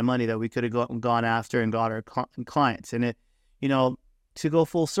good amount of money that we could have gone after and got our clients. And to go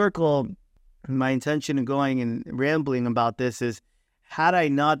full circle, my intention in going and rambling about this is, had I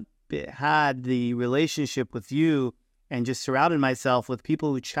not had the relationship with you and just surrounded myself with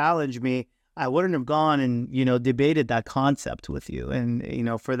people who challenge me, I wouldn't have gone and, debated that concept with you. And,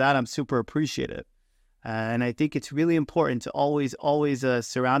 for that, I'm super appreciative. And I think it's really important to always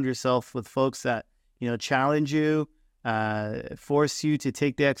surround yourself with folks that, challenge you, force you to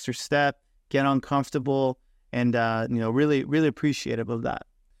take the extra step, get uncomfortable, and, really, really appreciative of that.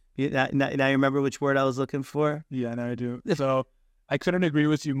 Now you remember which word I was looking for? Yeah, now I do. So I couldn't agree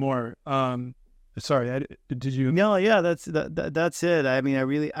with you more. Sorry, did you? No, yeah, that's it. I mean,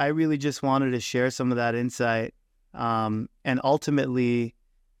 I really just wanted to share some of that insight, and ultimately,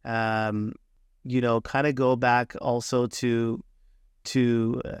 kind of go back also to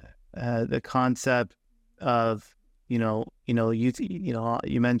the concept of you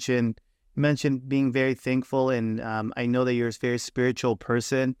mentioned being very thankful, and I know that you're a very spiritual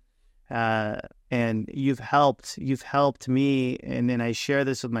person, and you've helped me, and then I share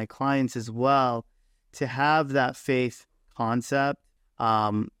this with my clients as well, to have that faith concept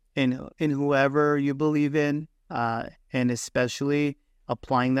in whoever you believe in, and especially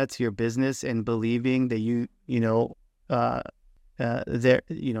applying that to your business and believing that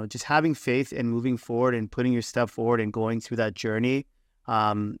just having faith and moving forward and putting your step forward and going through that journey.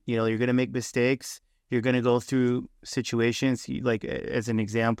 You're going to make mistakes. You're going to go through situations. Like, as an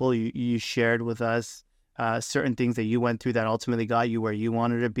example, you shared with us certain things that you went through that ultimately got you where you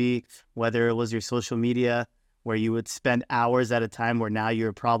wanted to be, whether it was your social media, where you would spend hours at a time, where now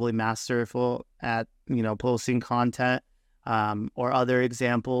you're probably masterful at, posting content, or other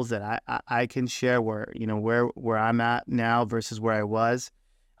examples that I can share where, where I'm at now versus where I was.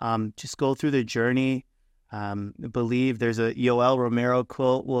 Just go through the journey. Believe. There's a Yoel Romero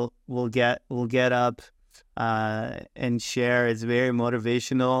quote we'll get up and share. It's very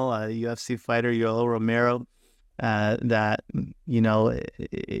motivational. UFC fighter Yoel Romero, that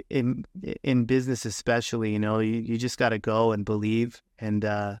in business especially, you just got to go and believe. And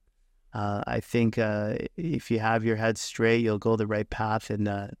I think if you have your head straight, you'll go the right path, and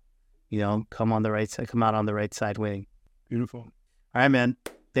come out on the right side winning. Beautiful. All right, man.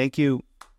 Thank you